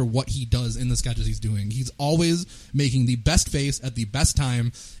credit for what he does in the sketches he's doing. He's always making the best face at the best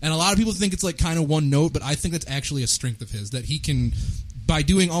time, and a lot of people think it's like kind of one note, but I think that's actually a strength of his, that he can, by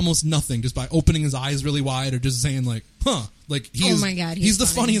doing almost nothing, just by opening his eyes really wide or just saying like, huh, like Oh my God, he's he's the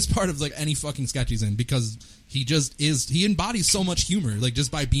funny. funniest part of like any fucking sketch he's in because he just is. He embodies so much humor, like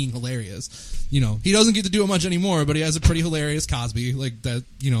just by being hilarious. He doesn't get to do it much anymore, but he has a pretty hilarious Cosby, like that.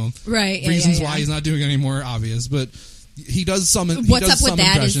 Right, yeah, reasons yeah, why yeah. he's not doing it anymore, obvious, but he does some. What's up with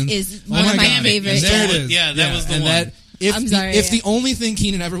that impressions. is Oh one my of my God. favorite. There it is. Yeah, that was the and one. That, if I'm the, sorry, if yeah. the only thing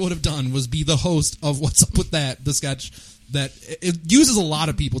Kenan ever would have done was be the host of What's Up With That, the sketch. That it uses a lot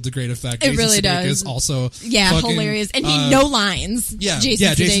of people to great effect. It Jason really Sudeikis does. Also, Yeah, fucking, hilarious. And he no lines. Yeah,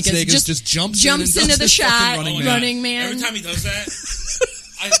 Jason Jason Sudeikis Sudeikis just jumps in and does into the his fucking shot, running running, man. man. Every time he does that,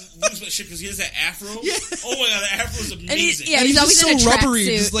 I lose my shit because he has that afro. Yeah. Oh my god, the afro is amazing. And he's And he's always just in a so rubbery,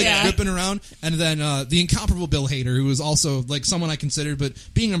 tracksuit. just like Yeah. whipping around. And then the incomparable Bill Hader, who is also like someone I considered, but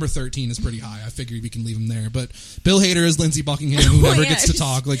being number 13 is pretty high. I figured we can leave him there. But Bill Hader is Lindsey Buckingham, who Oh, never yeah. gets to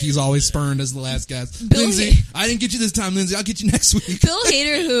talk. Like he's always spurned as the last guest. Bill Lindsey, Ha- I didn't get you this time, Lindsey. I'll get you next week. Bill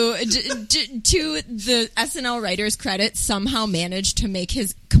Hader, who, to the SNL writers' credit, somehow managed to make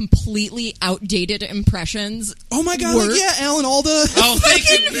his completely outdated impressions Oh my god! work. Like, yeah, Alan Alda. Oh, thank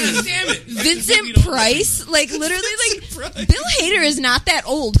you. God damn it. Vincent Price, like literally, like Bill Hader is not that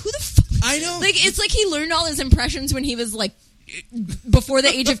old. Who the fuck? I know. Like it's like he learned all his impressions when he was like before the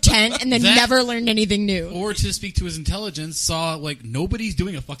age of 10, and then That- never learned anything new. Or to speak to his intelligence, saw like nobody's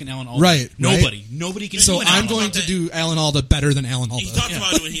doing a fucking Alan Alda. Right, Nobody can. So do an I'm Alan going Alda. to do Alan Alda better than Alan Alda. He talked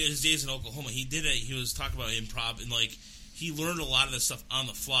about it when he his days in Oklahoma. He did it. He was talking about improv and like he learned a lot of this stuff on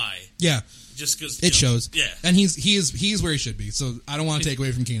the fly. Yeah, Just because it shows. Yeah, and he's where he should be. So I don't want to take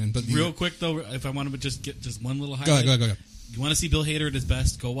away from Kenan. But Real quick though, if I want to just get just one little go highlight. ahead. You want to see Bill Hader at his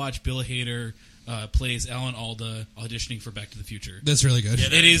best? Go watch Bill Hader plays Alan Alda auditioning for Back to the Future. That's really good. Yeah,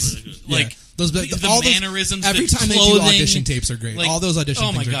 that It is really good. like Yeah. Those the all those- mannerisms. every the time they do clothing, audition tapes are great. All those audition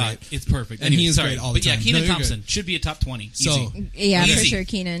Oh my things are god, great. it's perfect. And Anyway, he is sorry. great all the but yeah, time. Kenan No, you're Thompson good. should be a top 20. So Easy. Yeah, for Okay. sure,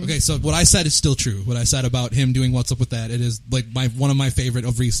 Keenan. Okay, so what I said is still true. What I said about him doing What's Up With That, it is like one of my favorite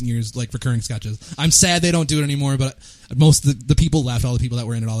of recent years, like recurring sketches. I'm sad they don't do it anymore, but most of the people left, all the people that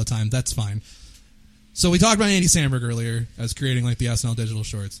were in it all the time. That's fine. So we talked about Andy Samberg earlier as creating like the SNL digital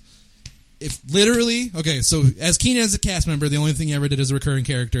shorts. If literally, okay, so as Kenan as a cast member, the only thing he ever did as a recurring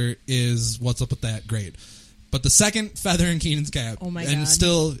character is What's Up With That, great. But the second feather in Keenan's cap, Oh my and God.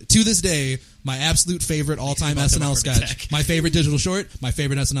 still to this day, my absolute favorite all-time He's about to have SNL a heart sketch, attack. my favorite digital short, my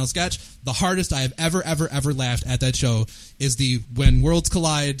favorite SNL sketch, the hardest I have ever laughed at that show is the When Worlds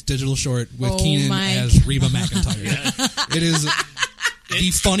Collide digital short with Oh Kenan my as Reba McEntire. It is the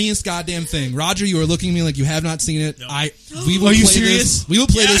funniest goddamn thing. Roger, you are looking at me like you have not seen it. No. We will Are you play serious? This. We will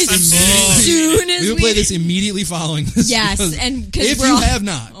play Yes, this I'm immediately. Soon as We will play this immediately following this. Yes, because and 'cause if we're you all- have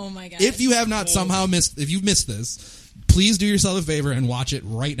not, Oh my God. if you have not somehow missed, if you've missed this, please do yourself a favor and watch it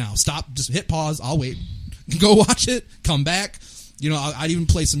right now. Stop, just hit pause. I'll wait. Go watch it. Come back. I'd even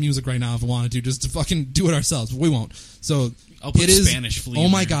play some music right now if I wanted to, just to fucking do it ourselves, but we won't. So I'll put it is Spanish Flea Oh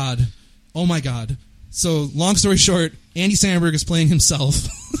in my there. god. So long story short, Andy Samberg is playing himself.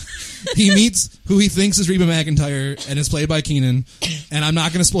 He meets who he thinks is Reba McEntire and is played by Keenan. And I'm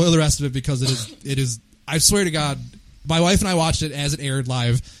not going to spoil the rest of it because it is. I swear to God, my wife and I watched it as it aired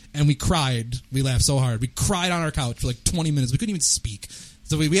live, and we cried. We laughed so hard. We cried on our couch for like 20 minutes. We couldn't even speak.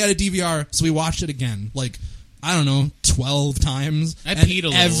 So we had a DVR, so we watched it again. Like, I don't know, 12 times. I And peed a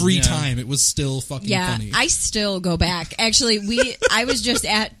little, every yeah. time it was still fucking Yeah, funny. I still go back. Actually, I was just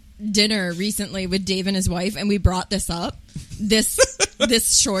at dinner recently with Dave and his wife, and we brought this up.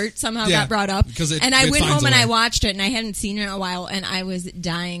 This short somehow Yeah, got brought up, because and I it went finds home a and way. I watched it, and I hadn't seen it in a while, and I was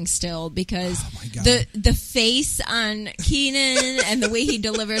dying still because Oh my God. the face on Keenan and the way he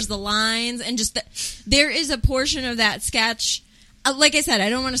delivers the lines, and just there is a portion of that sketch. Like I said, I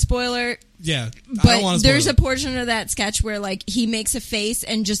don't want to spoil it. Yeah, I don't But want to there's spoil a portion of that sketch where like he makes a face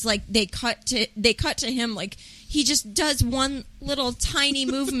and just like they cut to him, like he just does one little tiny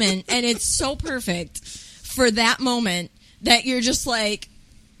movement and it's so perfect for that moment that you're just like,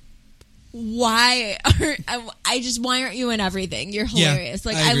 why aren't you in everything? You're Yeah, hilarious.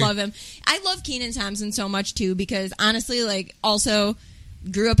 Like I I agree. love him. I love Kenan Thompson so much too because honestly, like also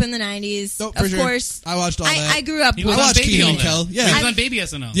grew up in the 90s. Oh, for of sure. course, I watched all that. I grew up He with was I on watched Baby Kenan all and that. Kel. Yeah. He was on Baby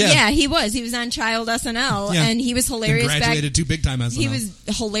SNL. Yeah. Yeah, he was. He was on Child SNL, Yeah. and he was hilarious. And graduated to big time SNL. He was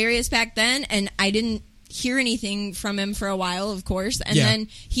hilarious back then, and I didn't hear anything from him for a while, of course. And Yeah. then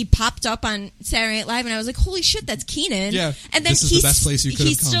he popped up on Saturday Night Live, and I was like, "Holy shit, that's Keenan!" Yeah. And then This is the best place you could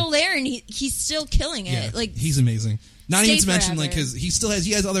he's have come. still there, and he's still killing it. Yeah, Like he's amazing. Not stay even to mention forever. like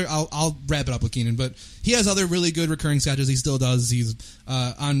he has other. I'll wrap it up with Keenan, but he has other really good recurring sketches. He still does. He's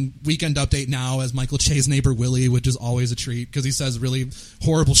on Weekend Update now as Michael Che's neighbor Willie, which is always a treat because he says really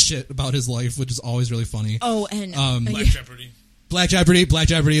horrible shit about his life, which is always really funny. oh, and Black Jeopardy. Black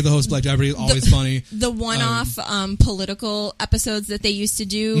Jeopardy, the host Black Jeopardy, always funny. the one-off political episodes that they used to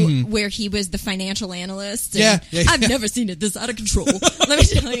do where he was the financial analyst. And Mm-hmm. Yeah, yeah, I've yeah. never seen it this out of control. Let me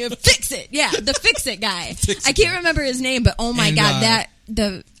tell you, fix it. Yeah, the fix it guy. I can't remember his name, but oh my And, god,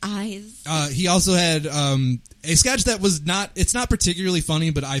 the eyes. He also had a sketch that was it's not particularly funny,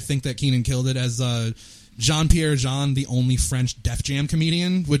 but I think that Keenan killed it as Jean-Pierre Jean, the only French Def Jam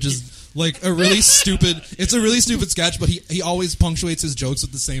comedian, which is like a really stupid. It's a really stupid sketch, but he always punctuates his jokes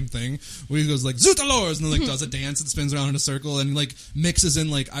with the same thing, where he goes like "Zoot alors," and then like does a dance and spins around in a circle and like mixes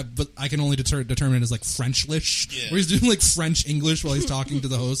in like but I can only determine it as like Frenchlish, Yeah. where he's doing like French English while he's talking to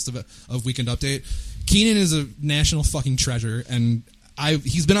the host of Weekend Update. Keenan is a national fucking treasure, and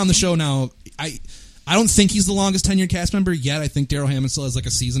he's been on the show now. I don't think he's the longest tenured cast member yet. I think Daryl Hammond still has like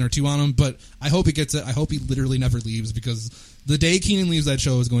a season or two on him, but I hope he gets it. I hope he literally never leaves because the day Keenan leaves that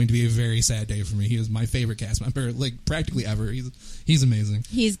show is going to be a very sad day for me. He is my favorite cast member, like practically ever. He's amazing.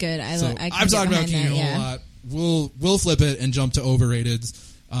 He's good. I So can I've get talked about behind Keenan that, a yeah. whole lot. We'll flip it and jump to overrateds.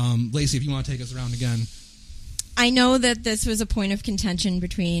 Lacey, if you want to take us around again. I know that this was a point of contention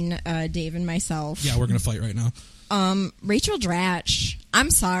between Dave and myself. Yeah, we're gonna fight right now. Rachel Dratch. I'm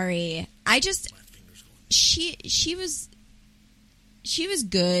sorry. She was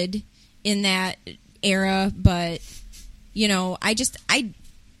good in that era, but you know, I just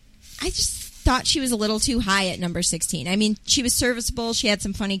thought she was a little too high at number 16. I mean, she was serviceable. She had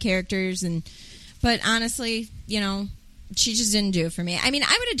some funny characters, but honestly, you know, she just didn't do it for me. I mean,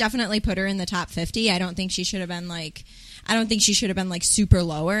 I would have definitely put her in the top 50. I don't think she should have been like super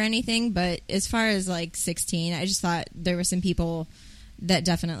low or anything. But as far as like 16, I just thought there were some people that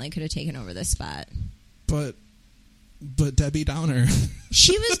definitely could have taken over this spot. But Debbie Downer.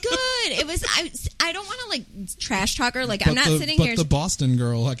 She was good. It was. I don't want to like trash talk her. Like I'm not sitting but here. the Boston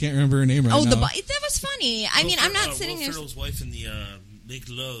girl. I can't remember her name right now. that was funny. I mean, I'm not sitting Will there. Ferrell's wife in the Make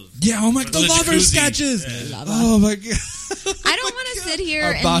Love. Yeah, oh my, The the lover jacuzzi. sketches. Yeah. Oh my god. I don't want to sit here.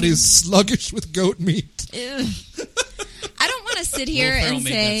 Our and, body's sluggish with goat meat. Ugh. I don't want to sit Will here Ferrell and made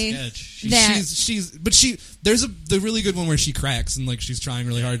say that sketch. that. There's the really good one where she cracks and like she's trying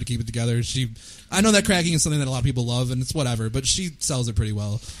really hard to keep it together. I know that cracking is something that a lot of people love and it's whatever, but she sells it pretty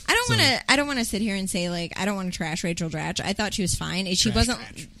well. I don't want to sit here and say like I don't want to trash Rachel Dratch. I thought she was fine. She wasn't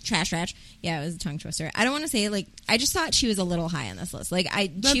trash. Yeah, it was a tongue twister. I don't want to say like I just thought she was a little high on this list. Like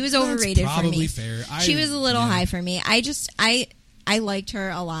she was overrated that's for probably me. fair. She was a little yeah. high for me. I liked her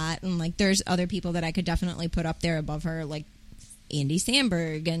a lot, and like there's other people that I could definitely put up there above her, like Andy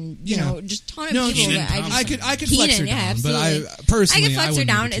Samberg and you Yeah. know just a ton of people. Kenan that I Thompson. just I could flex her Kenan, yeah, down, but I absolutely. personally I could flex her wouldn't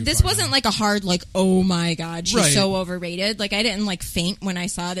down. go too This far wasn't down. like a hard like oh my god she's Right. so overrated. Like I didn't like faint when I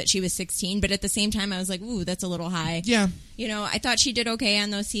saw that she was 16, but at the same time I was like ooh that's a little high. Yeah. You know I thought she did okay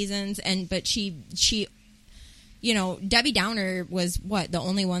on those seasons, but she Debbie Downer was the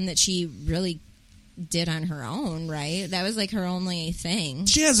only one that she really did on her own, right? That was like her only thing.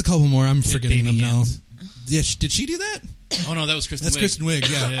 She has a couple more. I'm forgetting them Baby now. Hands. Yeah, did she do that? Oh no, that was Kristen. That's Wiig. Kristen Wiig.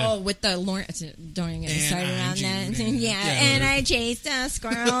 Yeah. Yeah. Oh, with the Lawrence, don't even get me And started I on that. chewed it. Yeah, Yeah. and I chased a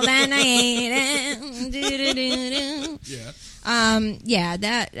squirrel and I ate it. Do-do-do-do. Yeah. Yeah,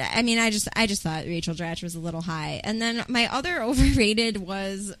 that. I mean, I just thought Rachel Dratch was a little high, and then my other overrated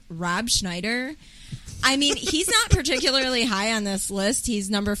was Rob Schneider. I mean, he's not particularly high on this list. He's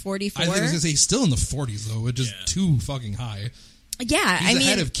number 44. I think I was gonna say he's still in the 40s though, which is too fucking high. Yeah, He's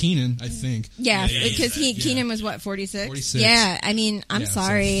ahead of Keenan, I think. Yeah, Yeah, because he's that, Keenan was what, 46? 46. Yeah, I mean, I'm Yeah, so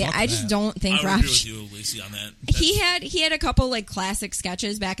sorry, fuck I just that. don't think I would Rob. agree with you, Lacey, on that. He had a couple like classic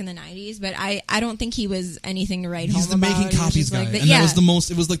sketches back in the 90s, but I don't think he was anything to write He's home the about. making He was copies just guy, like and yeah. that was the most.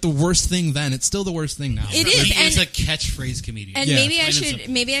 It was like the worst thing then. It's still the worst thing now. It is, He was and- a catchphrase comedian. And Yeah. maybe I Plain and should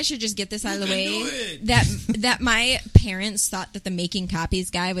simple. maybe I should just get this out of the can way do it. that my parents thought that the making copies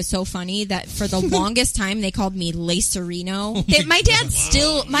guy was so funny that for the longest time they called me Lacerino. My dad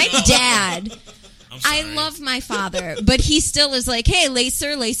still my dad. I'm I sorry. love my father, but he still is like, "Hey,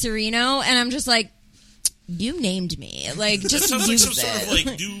 Lacerino," and I'm just like, "You named me. Like, That just sounds like use some sort of it."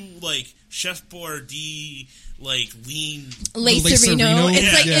 like new like Chef Boyardee lean. Lacerino. Lacerino?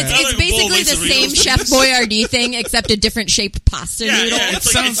 It's like Yeah. it's Sounds like a basically bowl of the same Lacerino. Chef Boyardee thing, except a different shaped pasta Yeah, noodle. yeah,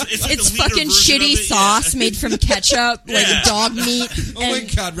 it's like, it's like It's a leaner fucking version of shitty it, sauce yeah. made from ketchup, Yeah. like dog meat. Oh my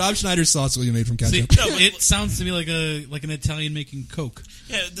and- god, Rob Schneider's sauce will be made from See, ketchup. No, but- it sounds to me like an Italian making Coke.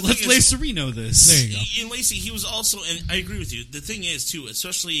 Yeah, the Let's thing is, Lacerino this. There you go. And Lacey, he was also, and I agree with you. The thing is too,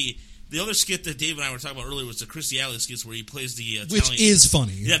 especially the other skit that Dave and I were talking about earlier was the Christy Alley skits where he plays the Italian. Which is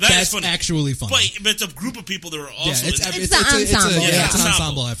funny. Yeah, that That's is funny. actually funny. But it's a group of people that were also. yeah, it's in- It's the ensemble. yeah, it's an Yeah.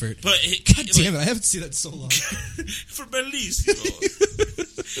 ensemble effort. But God damn it, I haven't seen that in so long. for Bellissimo.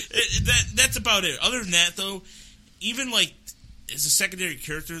 That's about it. Other than that, though, even like as a secondary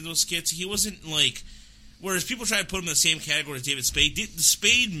character in those skits, he wasn't like. Whereas people try to put him in the same category as David Spade. The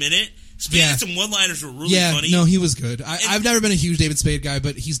Spade Minute. Spade Yeah. had some one-liners were really Yeah, funny. no, he was good. I've never been a huge David Spade guy,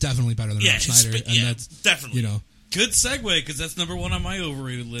 but he's definitely better than Yeah, Rob Schneider, Spade- and yeah, that's definitely. you know. Good segue because that's number one on my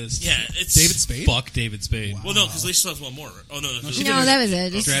overrated list. Yeah, it's David Spade. Fuck David Spade. Well, no, because Lacey still has one more. Oh no, she No, that was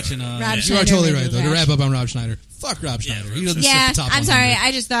it. Just Scratching, Rob yeah. You are Schneider, totally Rachel right, though. To Dratch. wrap up on Rob Schneider, fuck Rob Schneider. He doesn't Yeah, sit the top I'm sorry. 100.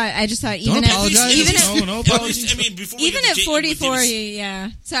 I just thought Don't even at apologize. even No, at, no At apologies. least, I mean, before we even get at to 44, David- yeah.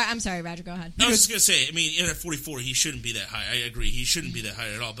 Sorry, I'm sorry, Roger. Go ahead. I was just gonna say, I mean, even at 44, he shouldn't be that high. I agree, he shouldn't be that high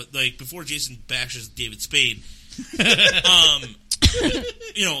at all. But like before Jason bashes David Spade,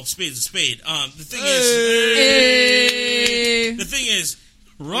 Spade's a spade. The thing is, the thing is,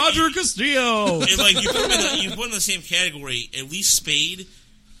 Roger Castillo. if, like you put him in the same category, at least Spade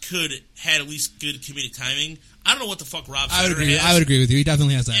had at least good comedic timing. I don't know what the fuck Rob I would Schneider agree. has. I would agree with you. He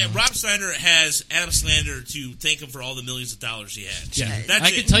definitely has that. Yeah, one. Rob Schneider has Adam Sandler to thank him for all the millions of dollars he had. Yeah, That's I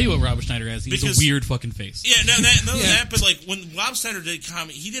it. can tell you what Robert Schneider has. He has Because- a weird fucking face. Yeah, none of Yeah. that, but like when Rob Schneider did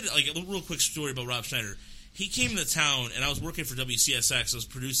comedy, he did like a real quick story about Rob Schneider. He came to town, and I was working for WCSX. I was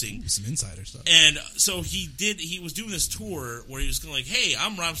producing, Some insider stuff. and so he was doing this tour where he was going like, "Hey,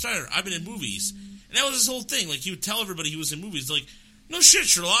 I'm Rob Schneider. I've been in movies," and that was his whole thing. Like he would tell everybody he was in movies. Like, no shit,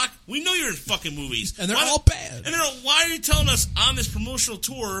 Sherlock. We know you're in fucking movies, And they're Why- all bad. And they're all, why are you telling us on this promotional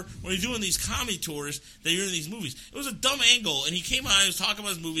tour when you're doing these comedy tours that you're in these movies? It was a dumb angle, and he came on. He was talking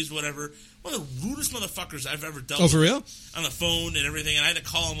about his movies, whatever. One of the rudest motherfuckers I've ever dealt Oh, with for real? on the phone and everything, and I had to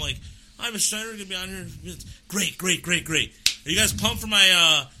call him like, "Hi, Mr. Schneider, going to be on here." Great. Are you guys pumped for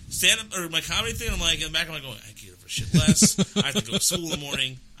my stand-up or my comedy thing? I'm like, in the back, I'm like, going, I can't give a shit less. I have to go to school in the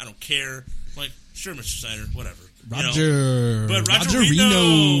morning. I don't care. I'm like, sure, Mr. Schneider, whatever. Roger. But Roger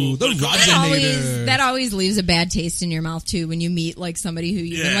Reno. The But Roger That always leaves a bad taste in your mouth too when you meet like somebody who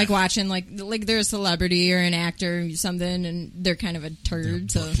you've been Yeah. like watching like they're a celebrity or an actor or something and they're kind of a turd.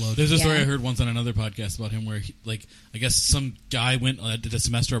 So There's a story Yeah. I heard once on another podcast about him where, I guess some guy went did a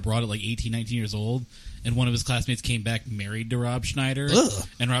semester abroad at like 18, 19 years old, and one of his classmates came back married to Rob Schneider, Ugh.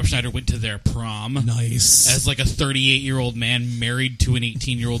 and Rob Schneider went to their prom Nice. as like a 38-year-old man married to an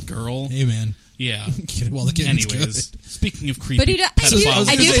 18-year-old girl. Hey, man. Yeah. Well, the kid's Anyways, good. speaking of creepy But he do- I do- pedophiles,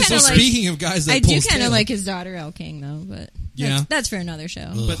 I do gonna say, kinda like- speaking of guys that I do pulls kind of tail. like his daughter Elle King though, but Yeah. that's for another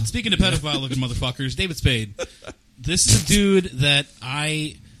show. But speaking of pedophile-looking motherfuckers, David Spade. This is a dude that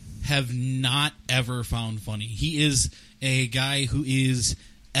I have not ever found funny. He is a guy who is,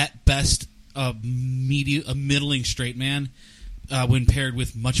 at best, a middling straight man when paired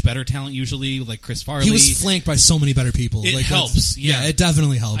with much better talent, usually, like Chris Farley. He was flanked by so many better people. It Like, helps, that's- yeah. it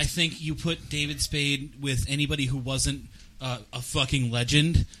definitely helped. I think you put David Spade with anybody who wasn't a fucking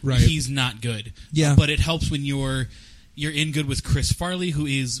legend, Right. he's not good. Yeah. But it helps when you're you're in good with Chris Farley, who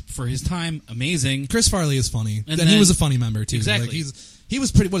is, for his time, amazing. Chris Farley is funny, And and he then- was a funny member too. Exactly. Like he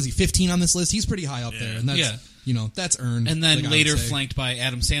was pretty. What is he? 15 on this list. He's pretty high up there, and that's Yeah. that's earned. And then like I would later say. flanked by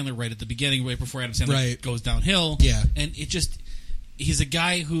Adam Sandler right at the beginning, right before Adam Sandler Right. goes downhill. Yeah. And it just, he's a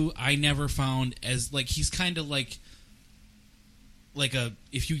guy who I never found as, like, he's kind of like a,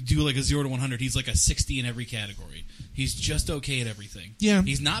 if you do like a 0 to 100, he's like a 60 in every category. He's just okay at everything. Yeah.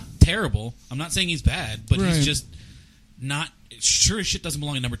 He's not terrible. I'm not saying he's bad, but Right. he's just not, sure as shit doesn't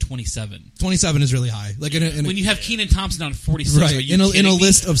belong at number 27. 27 is really high. Like in a, When you have Keenan Thompson on 46, right are you in a kidding me?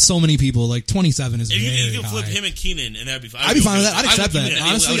 list of so many people, like 27 is If very you can flip high. him and Keenan, and that'd be fine. I'd be fine with that. I'd I accept would- that. yeah,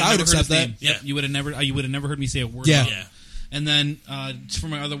 Honestly, would've I would never heard accept his that. name. Yeah. You would have never heard me say a word Yeah. about Yeah. him. And then for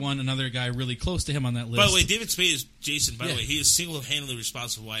my other one, another guy really close to him on that list. By the way, David Spade is Jason. By Yeah. the way, he is single-handedly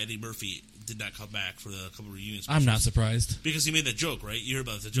responsible why Eddie Murphy did not come back for the couple of reunions. I'm not surprised. because he made that joke, right? You heard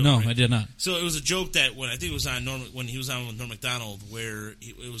about the joke? No, right? I did not. So it was a joke that when I think it was on when he was on with Norm Macdonald, where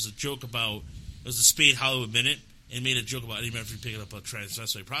it was a joke about it was the Spade Hollywood Minute, and made a joke about Eddie Murphy picking up a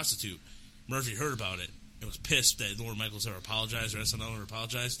transvestite prostitute. Murphy heard about it and was pissed that Lorne Michaels ever apologized or SNL ever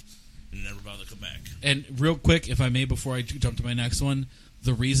apologized, and never bothered to come back. And real quick, if I may, before I jump to my next one,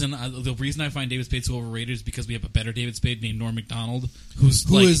 the reason I find David Spade so overrated is because we have a better David Spade named Norm Macdonald, who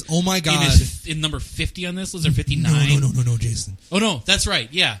is, oh my God. in number 50 on this list or 59. No, Jason. Oh no, that's right.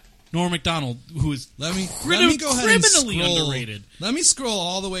 Yeah, Norm Macdonald, who is Let me go ahead criminally and scroll. underrated. Let me scroll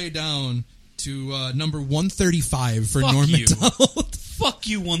all the way down to number 135 for Fuck Norm you. Macdonald. Fuck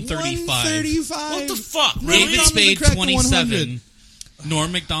you, 135. 135. What the fuck? Norm Really? David Macdonald's Spade, cracked 27. 100.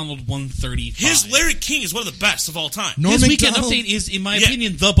 Norm Macdonald, 135. His Larry King is one of the best of all time. Norm His Weekend Macdonald- Update is, in my Yeah.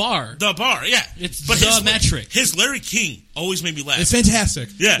 opinion, the bar. The bar, yeah. It's but the his, metric. His Larry King always made me laugh. It's fantastic.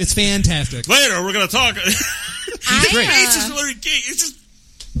 Yeah. It's fantastic. Later, we're going to talk. great. It's just Larry King. It's just...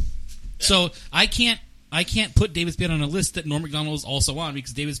 So I can't put David Spade on a list that Norm Macdonald is also on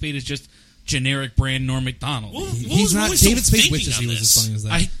because David Spade is just generic brand Norm Macdonald. He's not. David Spade wishes he was as funny as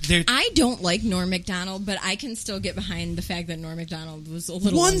that. I I don't like Norm Macdonald, but I can still get behind the fact that Norm Macdonald was a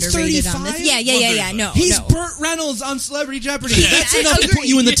little 135? underrated on this. Yeah. No, He's no. Burt Reynolds on Celebrity Jeopardy. Yeah. That's I enough to put agree.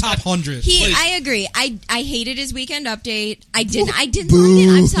 you in the top 100. I agree. I hated his Weekend Update. I didn't like it.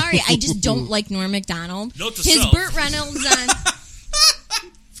 I'm sorry. I just don't like Norm Macdonald. Note to His self. Burt Reynolds on.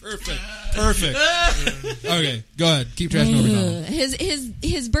 Perfect. Okay, go ahead. Keep trashing Norm Macdonald.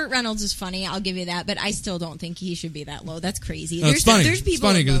 His Burt Reynolds is funny. I'll give you that, but I still don't think he should be that low. That's crazy. No, it's funny. There's people it's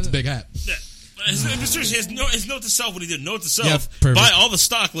funny because above- it's a big hat. Yeah. His note to self when he did note to self, Yeah, perfect. buy all the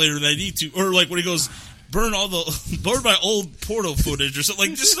stock later that I need to, or like when he goes burn my old porno footage or something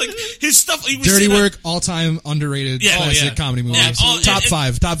like just like his stuff. He was Dirty saying that- Work, all time underrated Yeah. classic Oh, yeah. comedy movie. Yeah, top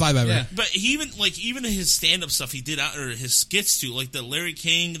five ever. Yeah. But he even his stand up stuff he did out or his skits too, like the Larry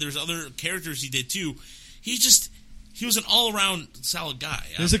King. There's other characters he did too. He was an all around solid guy.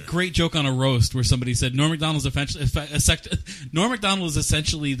 There's a great joke on a roast where somebody said Norm Macdonald is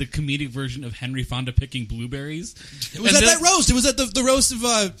essentially the comedic version of Henry Fonda picking blueberries. It was at that roast. It was at the roast of.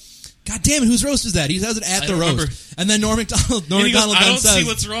 God damn it! Whose roast is that? He has it at I the don't roast, remember. and then Norm Macdonald. And he goes, I then don't says, see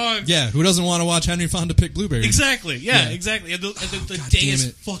what's wrong. "Yeah, who doesn't want to watch Henry Fonda pick blueberries?" Exactly. Yeah, Yeah. exactly. And the God Deus damn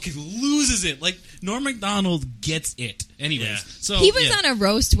it. fucking loses it. Like Norm Macdonald gets it. Anyways, Yeah. so He was yeah. on a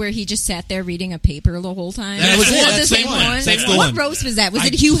roast where he just sat there reading a paper the whole time. That was it. the That's same the one. one. That's the What one. roast was that? Was I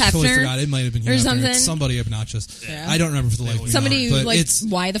it Hugh Hefner? Totally forgot. It might have been Hugh Or Hefner. something? It's somebody obnoxious. Yeah. I don't remember for the life of me. Somebody now, who, but like, it's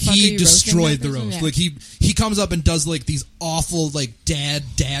why the fuck are he you roasting destroyed that the person? roast. Yeah. Like he comes up and does like these awful like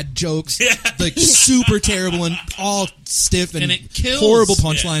dad jokes, Yeah. like super terrible and all stiff and it kills. horrible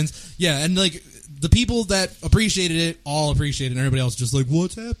punchlines. Yeah, and like. The people that appreciated it all appreciated it, and everybody else just like,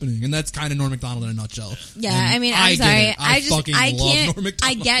 what's happening? And that's kind of Norm Macdonald in a nutshell. Yeah, And I mean, I I'm get sorry. it. I fucking love can't. Norm I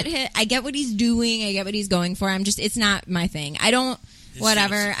Macdonald. get it. I get what he's doing. I get what he's going for. It's not my thing. I don't.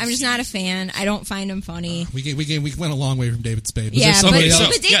 Whatever. I'm just not a fan. I don't find him funny. We went a long way from David Spade. Was Yeah, there somebody but, else?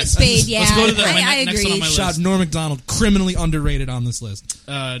 but David Yes. Spade. Yeah, Let's go to the I next one on agree. my list. Shout Norm Macdonald, criminally underrated on this list.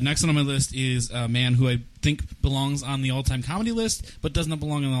 Next on my list is a man who I think belongs on the all-time comedy list, but does not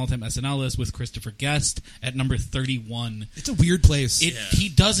belong on the all-time SNL list, with Christopher Guest at number 31. It's a weird place. He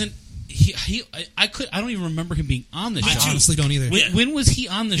doesn't. I don't even remember him being on the I show. honestly don't either. When was he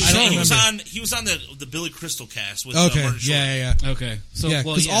on the show? don't He was remember. on the Billy Crystal cast with Okay, Martin Short. yeah. Okay, so Yeah,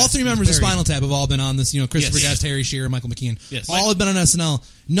 well, because all three members of Spinal Tap have all been on this. Christopher Yes. Guest, Harry Shearer, Michael McKean. Yes. All have been on SNL.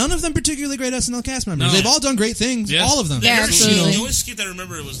 None of them particularly great SNL cast members. No. They've all done great things. Yes. All of them. The Yeah, Harry absolutely. Shearer, the only skit that I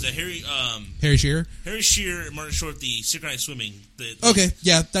remember was the Harry Shearer. Harry Shearer and Martin Short, the synchronized swimming. Okay,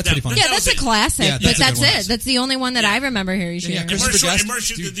 yeah, that's pretty fun. Yeah, That that's was a it. classic. Yeah, but that's a good that's one. it. That's the only one that I remember. Harry Shearer. Yeah, And Christopher Martin Short, Guest, and Martin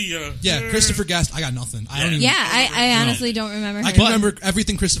Short did the Yeah, Christopher Guest. I got nothing. I don't even. Yeah, I honestly don't remember her. I can remember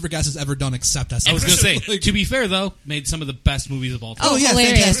everything Christopher Guest has ever done except SNL. I was going to say, to be fair though, made some of the best movies of all time. Oh, yeah,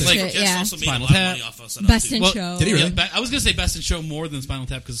 hilarious. fantastic. Shit, Guest yeah. also made Spinal a lot Tap. of money off of SNL, Best too. in Show. Did he really? I was going to say Best in Show more than Spinal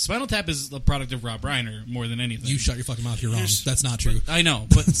Tap because Spinal Tap is a product of Rob Reiner more than anything. You shut your fucking mouth. You're wrong. Here's- That's not true. I know,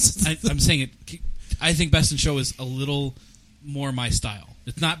 but I'm saying it. I think Best in Show is a little more my style.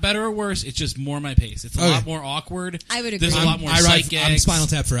 It's not better or worse. It's just more my pace. It's a Okay. lot more awkward. I would There's agree. a lot more I sight ride. I'm gags. Spinal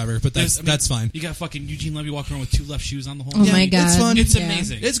Tap forever, but that's fine. You got fucking Eugene Levy walking around with two left shoes on the whole. Oh time. my god, it's fun. It's Yeah.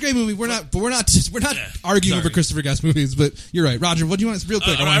 amazing. It's a great movie. We're not Yeah. arguing Sorry. over Christopher Guest movies, but you're right, Roger. What do you want? Real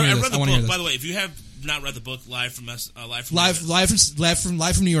quick, I want to hear read this. the I want to hear book. By this. the way, if you have not read the book, Live from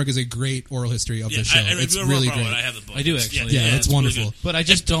Live from New York is a great oral history of Yeah, the show. if it's you really borrow it, great. I have the book. I do, actually. Yeah, it's really wonderful. good. But I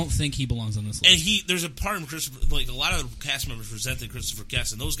just don't think he belongs on this list. And there's a part of Christopher, like a lot of the cast members resented Christopher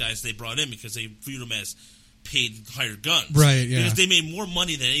Guest, and those guys they brought in because they viewed him as paid hired guns, Right, yeah. Because they made more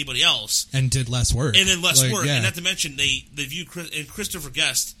money than anybody else, And did less work. and then less Like, work. yeah. And not to mention they view Christopher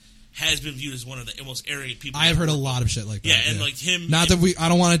Guest has been viewed as one of the most arrogant people. I've that heard a work lot of shit like that. Yeah, and like him. Not that I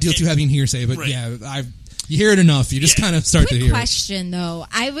don't want to deal too heavy in hearsay, but Right. yeah, you hear it enough, you just Yeah. kind of start to Quick hear question, though.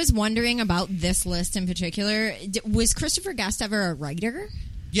 I was wondering about this list in particular. Was Christopher Guest ever a writer? it.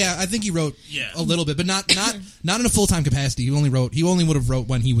 Yeah, I think he wrote Yeah. a little bit, but not in a full time capacity. He only would have wrote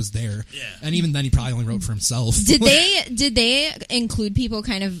when he was there. Yeah. And even then, he probably only wrote for himself. Did they include people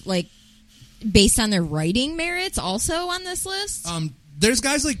kind of like based on their writing merits also on this list? There's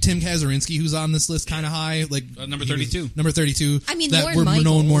guys like Tim Kazurinsky who's on this list kind of high, like Number he was 32. Number 32. I mean, that Lorne were Michaels,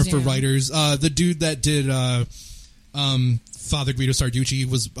 known more for yeah. writers. The dude that did Father Guido Sarducci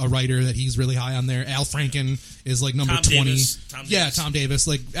was a writer that he's really high on there. Al Franken is like number Tom 20. Davis. Tom Davis.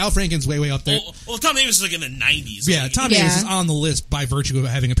 Like Al Franken's way up there. well, Tom Davis is like in the 90s. Yeah, Like, Tom Yeah. Davis is on the list by virtue of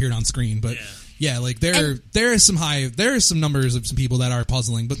having appeared on screen, but yeah, like there are some numbers of some people that are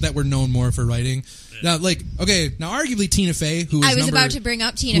puzzling, but that were known more for writing. Now, arguably Tina Fey, who I was number, about to bring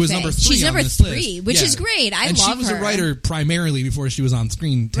up Tina who was Fey. number 3 She's on number this 3, list. which Yeah. is great. I and love she was her. a writer primarily before she was on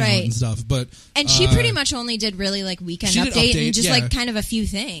screen talent Right. and stuff. But And she pretty much only did really like Weekend She did Update and Update, just yeah. like kind of a few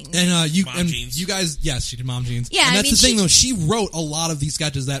things. And Mom Jeans. you guys, yes, she did Mom Jeans. Yeah, and I that's mean, the thing she- though. She wrote a lot of these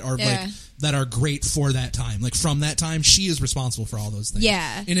sketches that are Yeah. that are great for that time. Like from that time, she is responsible for all those things.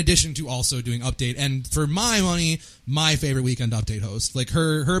 Yeah. In addition to also doing Update, and for my money, my favorite Weekend Update host. Like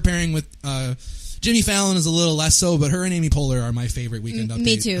her pairing with Jimmy Fallon is a little less so, but her and Amy Poehler are my favorite Weekend Update.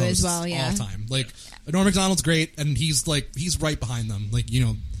 Me too, as hosts well, yeah. all time. Like Norm Macdonald's great, and he's right behind them. Like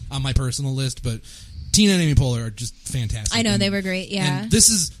on my personal list, but Tina and Amy Poehler are just fantastic. I know, And- they were great, yeah. and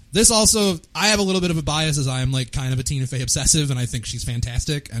this also, I have a little bit of a bias as I am like kind of a Tina Fey obsessive, and I think she's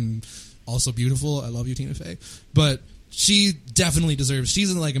fantastic and also beautiful. I love you, Tina Fey, but she definitely deserves. She's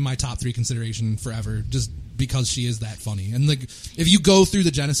in my top 3 consideration forever, just because she is that funny. And like, if you go through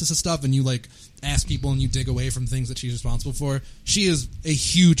the genesis of stuff and you like ask people and you dig away from things that she's responsible for, she is a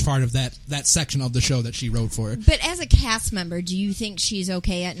huge part of that section of the show that she wrote for. But as a cast member, do you think she's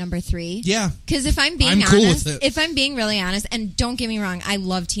okay at number 3? Yeah, Because if I'm being I'm honest, cool with it. if I'm being really honest, and don't get me wrong, I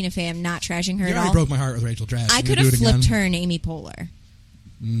love Tina Fey. I'm not trashing her you at already all. broke my heart with Rachel Dratch. I You could do have it flipped again? her and Amy Poehler.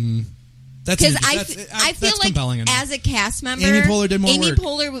 That's Because interesting. I feel that's like compelling enough. as a cast member, Amy Poehler did more Amy work.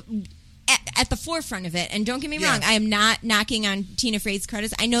 Poehler at the forefront of it. And don't get me Yeah. wrong, I am not knocking on Tina Fey's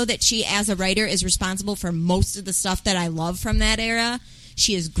credits. I know that she, as a writer, is responsible for most of the stuff that I love from that era.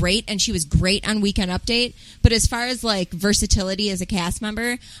 She is great, and she was great on Weekend Update. But as far as like versatility as a cast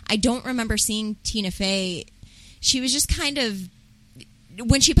member, I don't remember seeing Tina Fey. She was just kind of,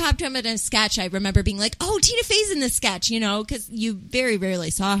 when she popped up in a sketch, I remember being like, "Oh, Tina Fey's in this sketch," because you very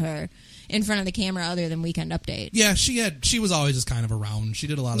rarely saw her in front of the camera other than Weekend Update. Yeah, she was always just kind of around. She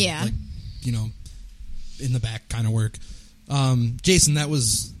did a lot of Yeah. in the back kind of work. Jason, that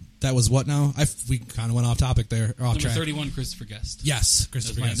was what now? We kind of went off topic there, or off Number track. 31, Christopher Guest. Yes,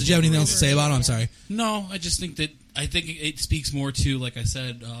 Christopher That's Guest. mine. Did you have anything else to say about it? I'm sorry. No, I just think it speaks more to, like I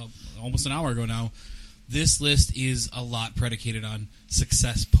said almost an hour ago now, this list is a lot predicated on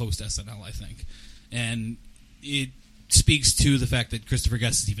success post SNL, I think. And it speaks to the fact that Christopher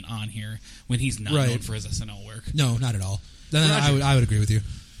Guest is even on here when he's not Right. known for his SNL work. No, not at all. Then Roger. I would agree with you.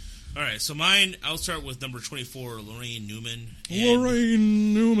 All right, so mine, I'll start with number 24, Lorraine Newman. And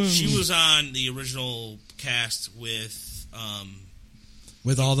Lorraine Newman. She was on the original cast with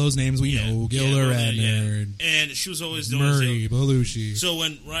all those names we know, Gilda Radner, and she was always known Murray, as Belushi. so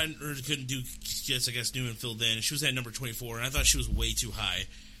when Ryan couldn't do skits, I guess Newman filled in, and she was at number 24, and I thought she was way too high.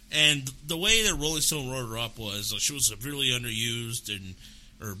 And the way that Rolling Stone wrote her up was she was severely underused,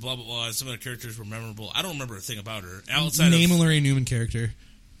 or blah blah blah. Some of the characters were memorable. I don't remember a thing about her outside Name of a Lorraine Newman character.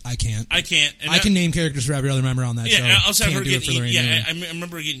 I can't. I can't. And I can name characters for every other member on that show. Yeah, outside of Can't her do it getting for eaten. Lorraine Yeah, Newman. I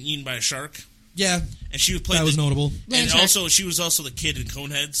remember getting eaten by a shark. Yeah, And she played that was notable. And Land shark. also, she was also the kid in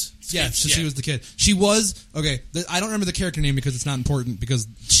Coneheads. Yeah, so she was the kid. She was okay. I don't remember the character name because it's not important because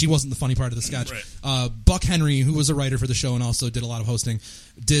she wasn't the funny part of the sketch. Right. Buck Henry, who was a writer for the show and also did a lot of hosting,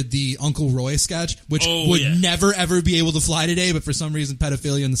 did the Uncle Roy sketch, which would never ever be able to fly today. But for some reason,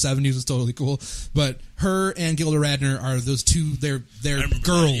 pedophilia in the '70s was totally cool. But her and Gilda Radner are those two. They're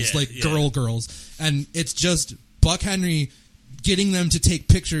girls, girls, and it's just Buck Henry getting them to take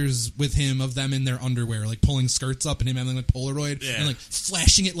pictures with him of them in their underwear, like pulling skirts up and him having like Polaroid and like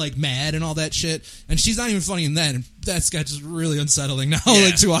flashing it like mad and all that shit. And she's not even funny in that. And that sketch is really unsettling now,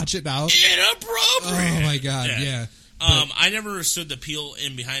 like to watch it now. Inappropriate. Oh my god, yeah. I never understood the appeal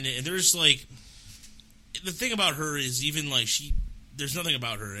in behind it. And there's like the thing about her is even like there's nothing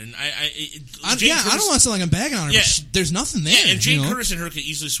about her. And I don't want to sound like I'm bagging on her. Yeah. But there's nothing there. Yeah, and Jane Curtis and her could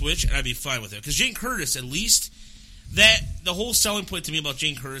easily switch, and I'd be fine with it because Jane Curtis at least. That the whole selling point to me about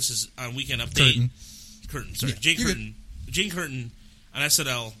Jane Curtis is on Weekend Update. Jane Curtin on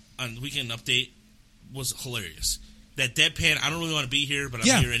SNL on Weekend Update was hilarious. That deadpan, I don't really want to be here, but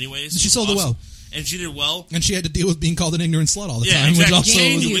I'm here anyways. She sold it well. And she did well. And she had to deal with being called an ignorant slut all the time, exactly. which also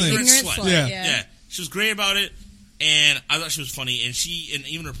Jane, was a ignorant thing. slut. Yeah. She was great about it, and I thought she was funny, and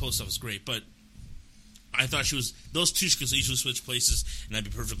even her post stuff was great, but I thought those two could easily switch places, and I'd be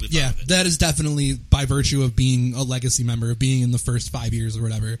perfectly fine with it. That is definitely by virtue of being a legacy member, of being in the first 5 years or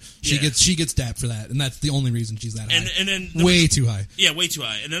whatever. She gets dapped for that, and that's the only reason she's that high. And then way too high. Yeah, way too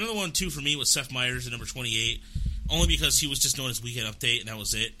high. And another one too for me was Seth Meyers at number 28, only because he was just known as Weekend Update, and that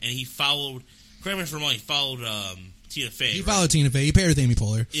was it. And he followed. Correct me if I'm wrong. He followed Tina Fey. He followed Tina Fey. He paired with Amy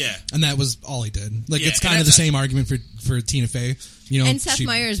Poehler. Yeah, and that was all he did. Like it's kind of the same argument for Tina Fey. You know, and Seth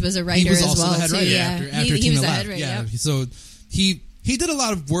Meyers was a writer he was as also well. The head writer too, after he Tina was the left. head writer. Yeah, so he did a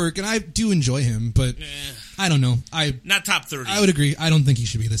lot of work, and I do enjoy him, but I don't know. Not top 30. I would agree. I don't think he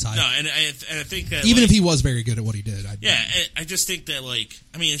should be this high. No, and I think that even if he was very good at what he did. I just think that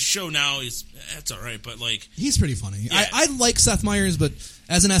his show now that's all right, but he's pretty funny. Yeah. I like Seth Meyers, but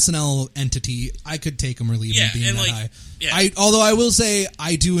as an SNL entity, I could take him or leave him being that high. Yeah. Although I will say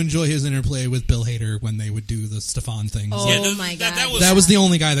I do enjoy his interplay with Bill Hader when they would do the Stefan things. Oh my god, that was the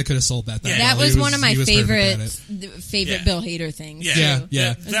only guy that could have sold that. That was one of my favorite Bill Hader things. Yeah.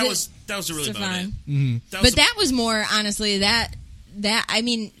 That was really about it. Mm-hmm. That was more honestly that I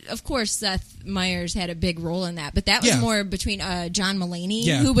mean, of course, Seth Meyers had a big role in that, but that was more between John Mulaney,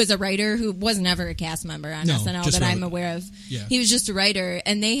 who was a writer who was never a cast member on SNL that I'm aware of. Yeah. He was just a writer,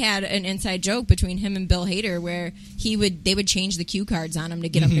 and they had an inside joke between him and Bill Hader where they would change the cue cards on him to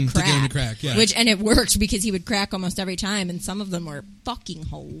get him to crack. To get him to crack, yeah. And it worked because he would crack almost every time, and some of them were fucking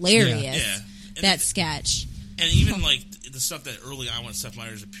hilarious. Yeah. That sketch. And even the stuff that early on when Seth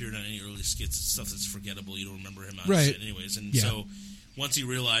Meyers appeared on any early skits, stuff that's forgettable. You don't remember him on shit anyways. And so once he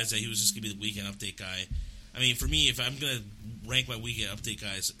realized that he was just going to be the Weekend Update guy, I mean, for me, if I'm going to rank my Weekend Update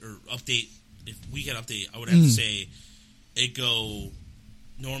guys, or Weekend Update, I would have to say it'd go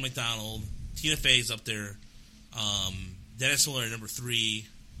Norm Macdonald, Tina Fey's up there, Dennis Miller at number 3,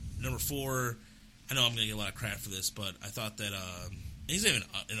 number 4. I know I'm going to get a lot of crap for this, but I thought that he's even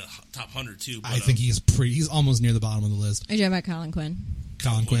in a top 100 too. But, I think he's almost near the bottom of the list. Are you talking about Colin Quinn?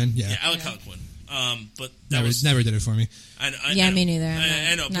 Colin Quinn, yeah. I like Colin Quinn. But that never did it for me. I yeah, know. me neither.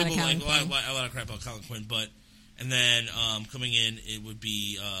 I know not people a like Colin Quinn. a lot of crap about Colin Quinn, and then coming in it would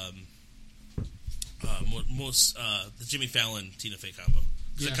be the Jimmy Fallon Tina Fey combo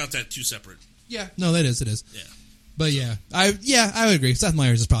because it counts that two separate. Yeah, no, it is. Yeah, but I would agree. Seth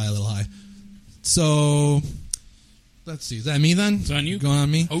Meyers is probably a little high. So let's see. Is that me then? It's on you. Going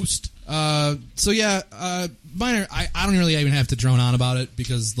on me. Host. Mine are, I don't really even have to drone on about it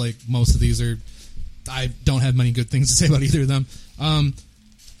because most of these are, I don't have many good things to say about either of them.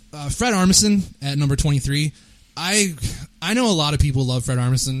 Fred Armisen at number 23. I know a lot of people love Fred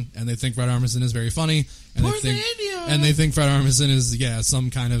Armisen and they think Fred Armisen is very funny and they think Fred Armisen is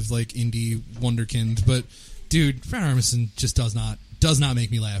some kind of indie wonderkind, but dude, Fred Armisen just does not make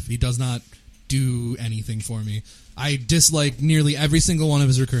me laugh. He does not do anything for me. I dislike nearly every single one of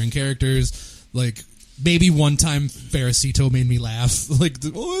his recurring characters. Maybe one time Ferricito made me laugh.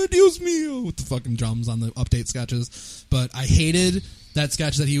 Oh, Dios mío, with the fucking drums on the update sketches. But I hated that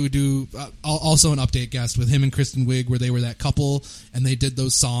sketch that he would do. Also an update guest with him and Kristen Wiig, where they were that couple and they did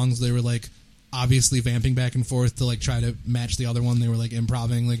those songs. They were obviously vamping back and forth to try to match the other one. They were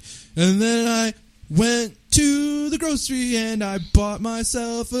improving and then I went to the grocery and I bought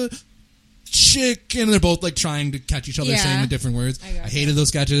myself a chick, and they're both trying to catch each other saying the different words. I hated those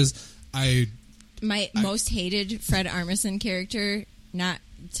sketches. My most hated Fred Armisen character, not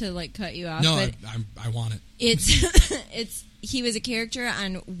to like cut you off. No, but I want it. it's he was a character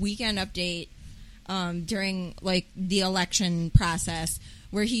on Weekend Update during like the election process,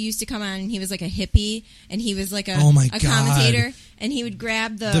 where he used to come on and he was like a hippie and he was like a commentator, and he would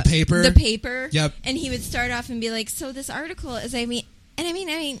grab the paper, yep, and he would start off and be like, so this article is, I mean,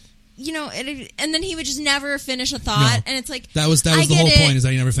 you know, and then he would just never finish a thought, and it's like that was the whole point, is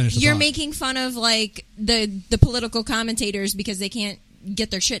that he never finished a thought. You're making fun of like the political commentators because they can't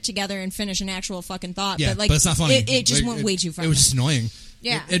get their shit together and finish an actual fucking thought. Yeah, but like, but it's not funny. It just went way too far. It was just annoying.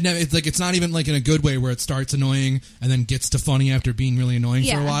 Yeah, it's like, it's not even like in a good way where it starts annoying and then gets to funny after being really annoying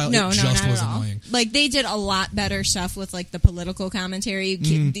for a while. No, it just not was at all. annoying. Like they did a lot better stuff with like the political commentary.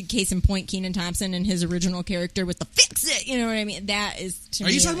 Case in point, Kenan Thompson and his original character with the fix it. You know what I mean? That is. To Are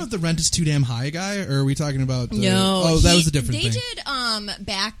me, you talking about the Rent is Too Damn High guy, or are we talking about? No. Oh, that was a different thing. They did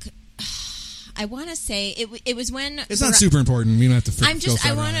back. I want to say it was when it's not super important. We don't have to.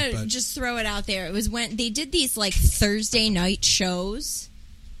 I want to just throw it out there. It was when they did these like Thursday night shows.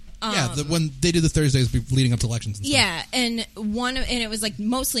 When they did the Thursdays leading up to elections. And stuff. Yeah, and it was like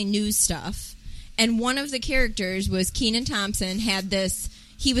mostly news stuff. And one of the characters was Kenan Thompson. Had this.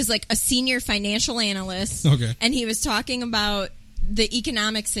 He was like a senior financial analyst. Okay, and he was talking about the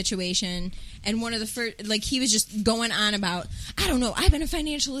economic situation. And one of the first, like, he was just going on about, I don't know, I've been a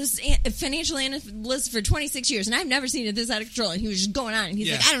financial analyst for 26 years, and I've never seen it this out of control. And he was just going on, and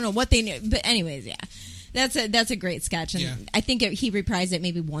he's like, I don't know what they knew. But anyways, yeah. That's a great sketch, and I think he reprised it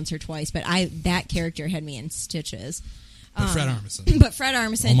maybe once or twice. But that character had me in stitches. But Fred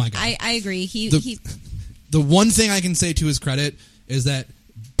Armisen. Oh my God. I agree. The one thing I can say to his credit is that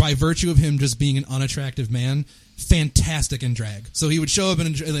by virtue of him just being an unattractive man, fantastic in drag. So he would show up in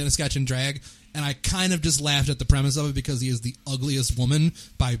a sketch in drag, and I kind of just laughed at the premise of it because he is the ugliest woman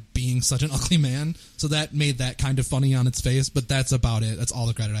by being such an ugly man. So that made that kind of funny on its face, but that's about it. That's all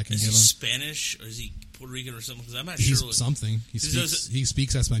the credit I can give him. Is he Spanish, or is he Puerto Rican or something? Because I'm not He's sure. Something. He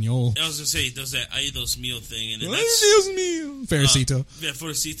speaks Espanol. I was going to say, he does that Ay Dios Mío thing. And Dios mío. Felicito.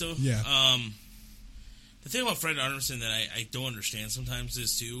 Felicito. Yeah. The thing about Fred Armisen that I don't understand sometimes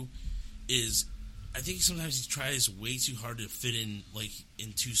is I think sometimes he tries way too hard to fit in, like,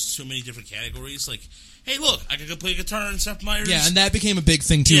 into so many different categories. Like, hey, look, I can go play guitar in Seth Meyers. Yeah, and that became a big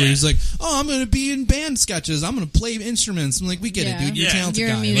thing, too. Yeah. Where he's like, oh, I'm going to be in band sketches. I'm going to play instruments. I'm like, we get it, dude. You're a talented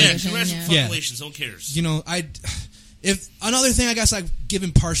guy. Congratulations. Who cares? You know, if another thing I guess I give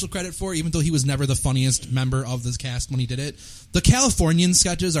him partial credit for, even though he was never the funniest member of this cast when he did it, the Californian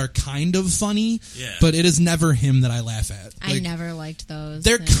sketches are kind of funny, but it is never him that I laugh at. Like, I never liked those.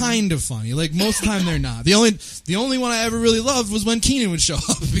 They're kind of funny. Like, most of the time they're not. The only one I ever really loved was when Kenan would show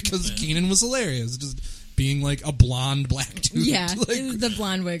up, because Kenan was hilarious, just being like a blonde black dude. Yeah, like, the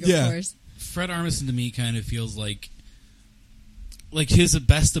blonde wig, of course. Fred Armisen to me kind of feels like his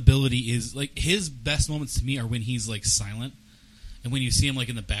best ability is, like, his best moments to me are when he's like silent, and when you see him like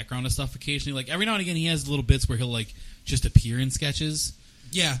in the background of stuff occasionally. Like every now and again he has little bits where he'll like just appear in sketches,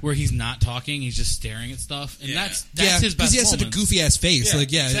 where he's not talking, he's just staring at stuff, and that's his best. Because he has such a goofy ass face.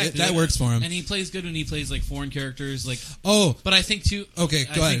 Exactly. That works for him. And he plays good when he plays like foreign characters. Like, but I think too. Okay,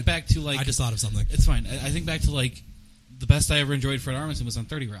 go ahead. I think back to like, I just thought of something. It's fine. I think back to like the best I ever enjoyed Fred Armisen was on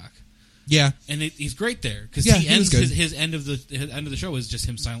 30 Rock. Yeah, and he's great there because he ends his end of the show is just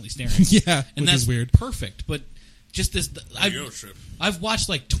him silently staring. And that's weird, perfect. But just this, I've watched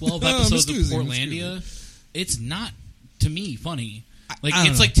like 12 episodes of Portlandia. It's not, to me, funny. Like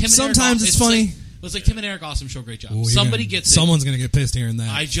it's like Tim and sometimes Eric, it's funny. It's like Tim and Eric Awesome Show, great job. Somebody gets it. Someone's gonna get pissed hearing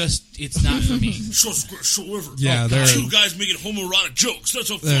that. It's not for me. Show ever. Yeah, two guys making homoerotic jokes. That's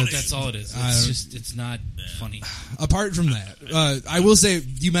so funny. That's all it is. It's not funny. Apart from that, I will say,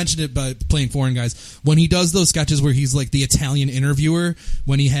 you mentioned it, but playing foreign guys, when he does those sketches where he's like the Italian interviewer,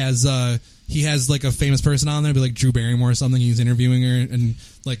 when he has like a famous person on there, be like Drew Barrymore or something, he's interviewing her, and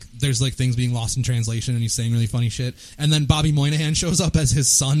like there's like things being lost in translation, and he's saying really funny shit, and then Bobby Moynihan shows up as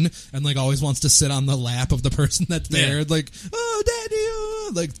his son and like always wants to sit on the lap of the person that's there, like, oh daddy,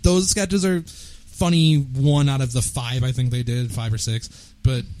 oh. Like those sketches are funny. 1 out of the 5 I think they did, 5 or 6.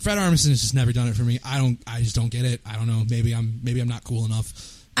 But Fred Armisen has just never done it for me. I just don't get it. I don't know, maybe I'm not cool enough.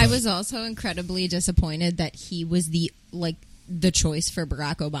 But I was also incredibly disappointed that he was the choice for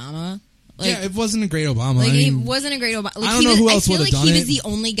Barack Obama. Like, it wasn't a great Obama. Like, it wasn't a great Obama. Like, I don't know who else would have done it. He was the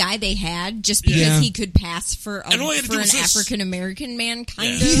only guy they had just because he could pass for an African American man,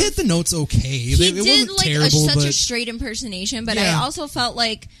 kind of. He hit the notes okay. He it did wasn't terrible, such a straight impersonation, but I also felt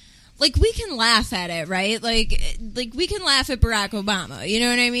like like we can laugh at it, right? Like we can laugh at Barack Obama. You know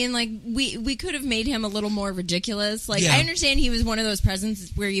what I mean? Like we could have made him a little more ridiculous. Like Yeah. I understand he was one of those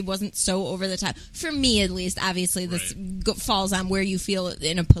presidents where he wasn't so over the top. For me, at least, obviously this falls on where you feel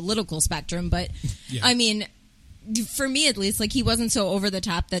in a political spectrum. But Yeah. I mean, for me at least, like he wasn't so over the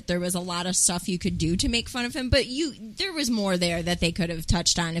top that there was a lot of stuff you could do to make fun of him. But there was more there that they could have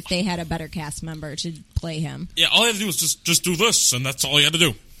touched on if they had a better cast member to play him. Yeah, all you had to do was just do this, and that's all you had to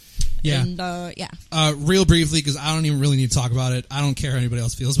do. Yeah. And, yeah. Real briefly, because I don't even really need to talk about it. I don't care how anybody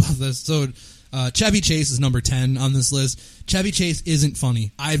else feels about this. So, Chevy Chase is number 10 on this list. Chevy Chase isn't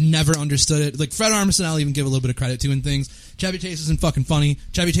funny. I've never understood it. Like, Fred Armisen, I'll even give a little bit of credit to in things. Chevy Chase isn't fucking funny.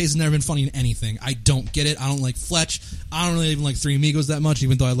 Chevy Chase has never been funny in anything. I don't get it. I don't like Fletch. I don't really even like Three Amigos that much,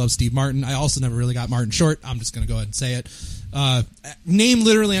 even though I love Steve Martin. I also never really got Martin Short. I'm just going to go ahead and say it. Name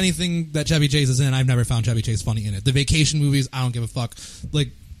literally anything that Chevy Chase is in. I've never found Chevy Chase funny in it. The vacation movies, I don't give a fuck. Like,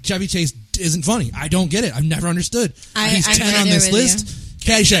 Chevy Chase isn't funny. I don't get it. I've never understood. He's I'm 10 right on there this with list.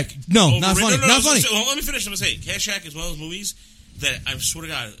 Caddyshack. No, not funny. No, Not funny. So, let me finish. I'm going to say, Caddyshack is one of those movies that I swear to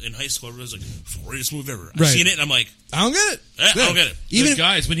God, in high school, everybody was like, greatest movie ever. I've Right. seen it, and I'm like, I don't get it. I don't get it. Even The if,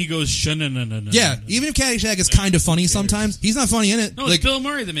 guys, when he goes, shun-na-na-na-na. yeah, even if Caddyshack is kind of funny sometimes, he's not funny in it. No, it's Like, Bill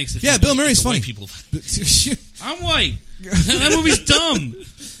Murray that makes it yeah, funny. Bill Murray's the funny. white people. I'm white. That movie's dumb.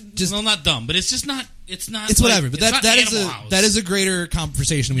 Just- well, not dumb, but it's just not. It's not. It's like, whatever, but it's not that is Animal a House. that is a greater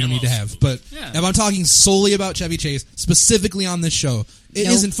conversation we don't need to Animal have. But Yeah. if I'm talking solely about Chevy Chase, specifically on this show, it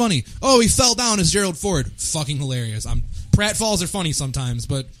Nope. not funny. Oh, he fell down as Gerald Ford. Fucking hilarious. Pratfalls are funny sometimes,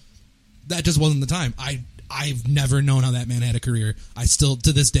 but that just wasn't the time. I've never known how that man had a career. I still,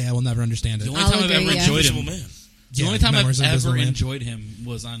 to this day, I will never understand it. The only I'll time I've agree, ever yeah. enjoyed Invisible him. Man. The Yeah, only time Memoirs of I've Invisible ever Man. enjoyed him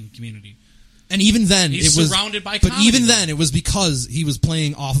was on Community. And even then, He's it was surrounded by But comedy, even though. then, it was because he was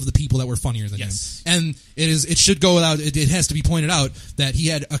playing off of the people that were funnier than Yes. him. And it should go without. It has to be pointed out that he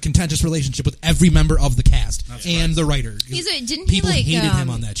had a contentious relationship with every member of the cast and the writer. Didn't People he like hated him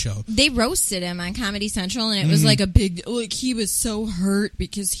on that show. They roasted him on Comedy Central, and it was like a big like he was so hurt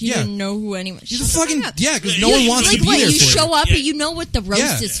because he Yeah. didn't know who anyone. He's a Shut the fucking fuck up. because no Yeah, one you- wants Like to be what? there You for show him. up Yeah. and you know what the roast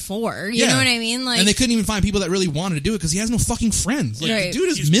Yeah. is for. You know what I mean? Like and they couldn't even find people that really wanted to do it because he has no fucking friends. Like Right. the dude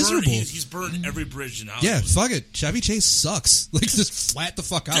is He's miserable. He's burned every bridge in Hollywood. Yeah, fuck it. Chevy Chase sucks. Like just flat the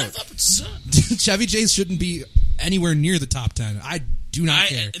fuck out. That fucking sucks. Chevy Chase shouldn't be anywhere near the top 10. I do not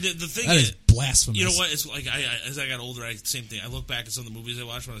care. The thing That is, is blasphemous. you know what? It's like as I got older, same thing. I look back at some of the movies I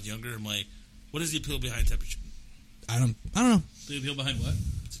watched when I was younger. I'm like, what is the appeal behind temperature? I don't know. The appeal behind what?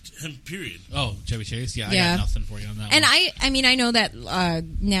 Him, period. Oh, Chevy Chase. Yeah, I Yeah. got nothing for you on that. And one. I mean, I know that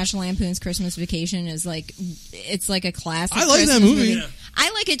National Lampoon's Christmas Vacation is like, it's like a classic. I like that Christmas movie. Yeah. I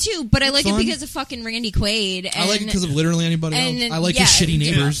like it too, but I like fun. it because of fucking Randy Quaid. And, I like it because of literally anybody else. and I like his shitty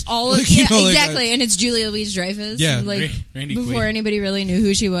neighbors. All of, Like, you yeah, know, like, exactly. And it's Julia Louis-Dreyfus. Yeah. like Randy before Quaid. anybody really knew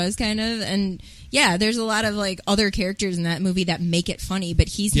who she was, kind of. And yeah, there's a lot of like other characters in that movie that make it funny, but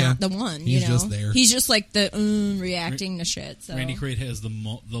he's Yeah. not the one. He's you know, just there. He's just like the reacting to shit. So Randy Quaid has the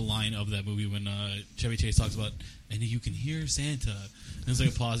line of that movie when Chevy Chase talks about, and you can hear Santa. And it's like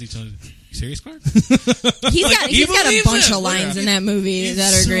a pause each time. You serious, Clark? he's got he a believes bunch it. of lines Yeah. in that movie It's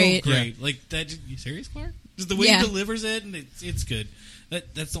that are so great. Great, like that. You serious, Clark? Just the way Yeah. he delivers it, and it's good.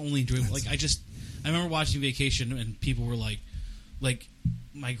 That's the only enjoyable. Like I remember watching Vacation, and people were like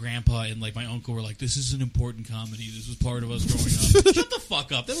my grandpa and like my uncle were like, "This is an important comedy. This was part of us growing up." Shut the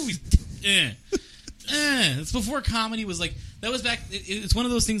fuck up. That movie's It's before comedy was like that was back. It's one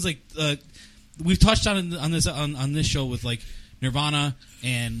of those things like we've touched on this show with like Nirvana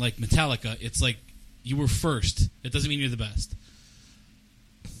and like Metallica. It's like you were first. It doesn't mean you're the best.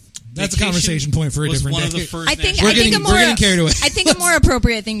 That's a Vacation conversation point for a was different one day. of the first. I think national- I think We're getting carried away. I think a more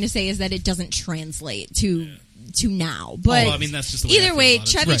appropriate thing to say is that it doesn't translate to now. But I mean, that's just the way I either feel way, about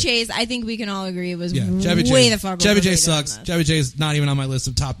it. Chevy Right. Chase, I think we can all agree was Yeah, Chevy way Chase. the fuck. Chevy overrated Chase sucks. on this. Chevy Chase not even on my list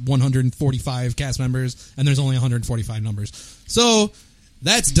of top 145 cast members, and there's only 145 numbers. So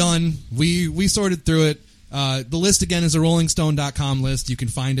that's done. We sorted through it. The list again is a RollingStone.com list. You can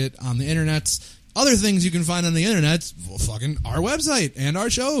find it on the internets. Other things you can find on the internet, well, fucking our website and our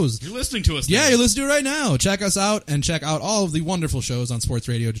shows. You're listening to us. Yeah, now. you're listening to it right now. Check us out and check out all of the wonderful shows on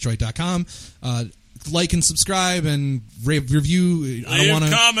sportsradiodetroit.com. Like and subscribe and review. Leave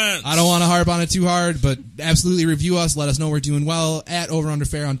comments. I don't want to harp on it too hard, but absolutely review us. Let us know we're doing well at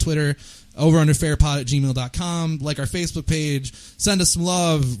OverUnderFair on Twitter, overunderfairpod@gmail.com. Like our Facebook page. Send us some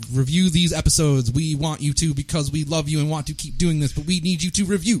love. Review these episodes. We want you to because we love you and want to keep doing this, but we need you to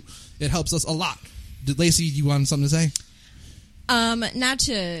review. It helps us a lot. Did Lacey, you want something to say? Not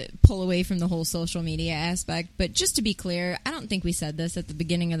to pull away from the whole social media aspect, but just to be clear, I don't think we said this at the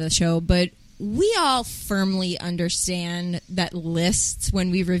beginning of the show, but we all firmly understand that lists, when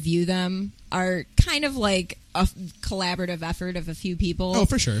we review them, are kind of like a collaborative effort of a few people. Oh,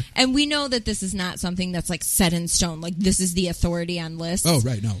 for sure. And we know that this is not something that's like set in stone. Like, this is the authority on lists. Oh,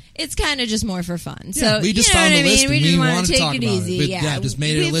 right, no. It's kind of just more for fun. Yeah, So we just you know found what a I mean? list and We we just wanted want to to take talk it about easy. it. But, Yeah, just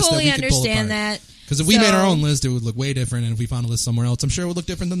made it a list that fully we could pull understand apart. that. Because if we made our So- own list, it would look way different, and if we found a list somewhere else, I'm sure it would look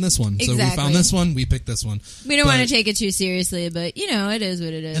different than this one. So we Exactly. found this one, we picked this one. We don't But- want to take it too seriously, but you know, it is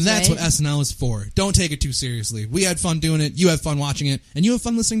what it is. And that's right? what SNL is for. Don't take it too seriously. We had fun doing it, you had fun watching it, and you have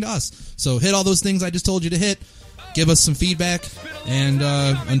fun listening to us. So hit all those things I just told you to hit. Give us some feedback, and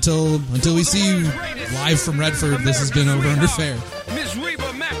until we see you live from Redford, this has been Over Under Fair. Miss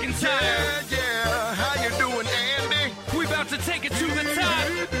Reba McIntyre. Yeah, how you doing, Andy? We about to take it to the top.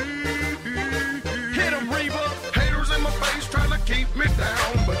 Hit 'em, Reba. Haters in my face trying to keep me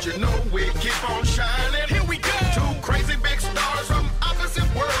down, but you know we keep on shining. Here we go. Two crazy big stars from opposite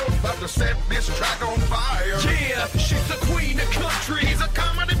worlds about to set this track on fire. Yeah, she's the queen of country. He's a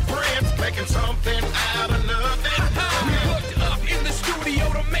comedy prince, making something out of nothing. We hooked up in the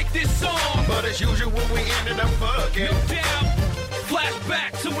studio to make this song. But as usual, we ended up fucking. No doubt.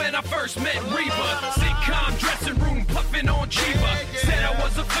 Flashback to when I first met Reba. Sitcom dressing room, puffing on Chiba.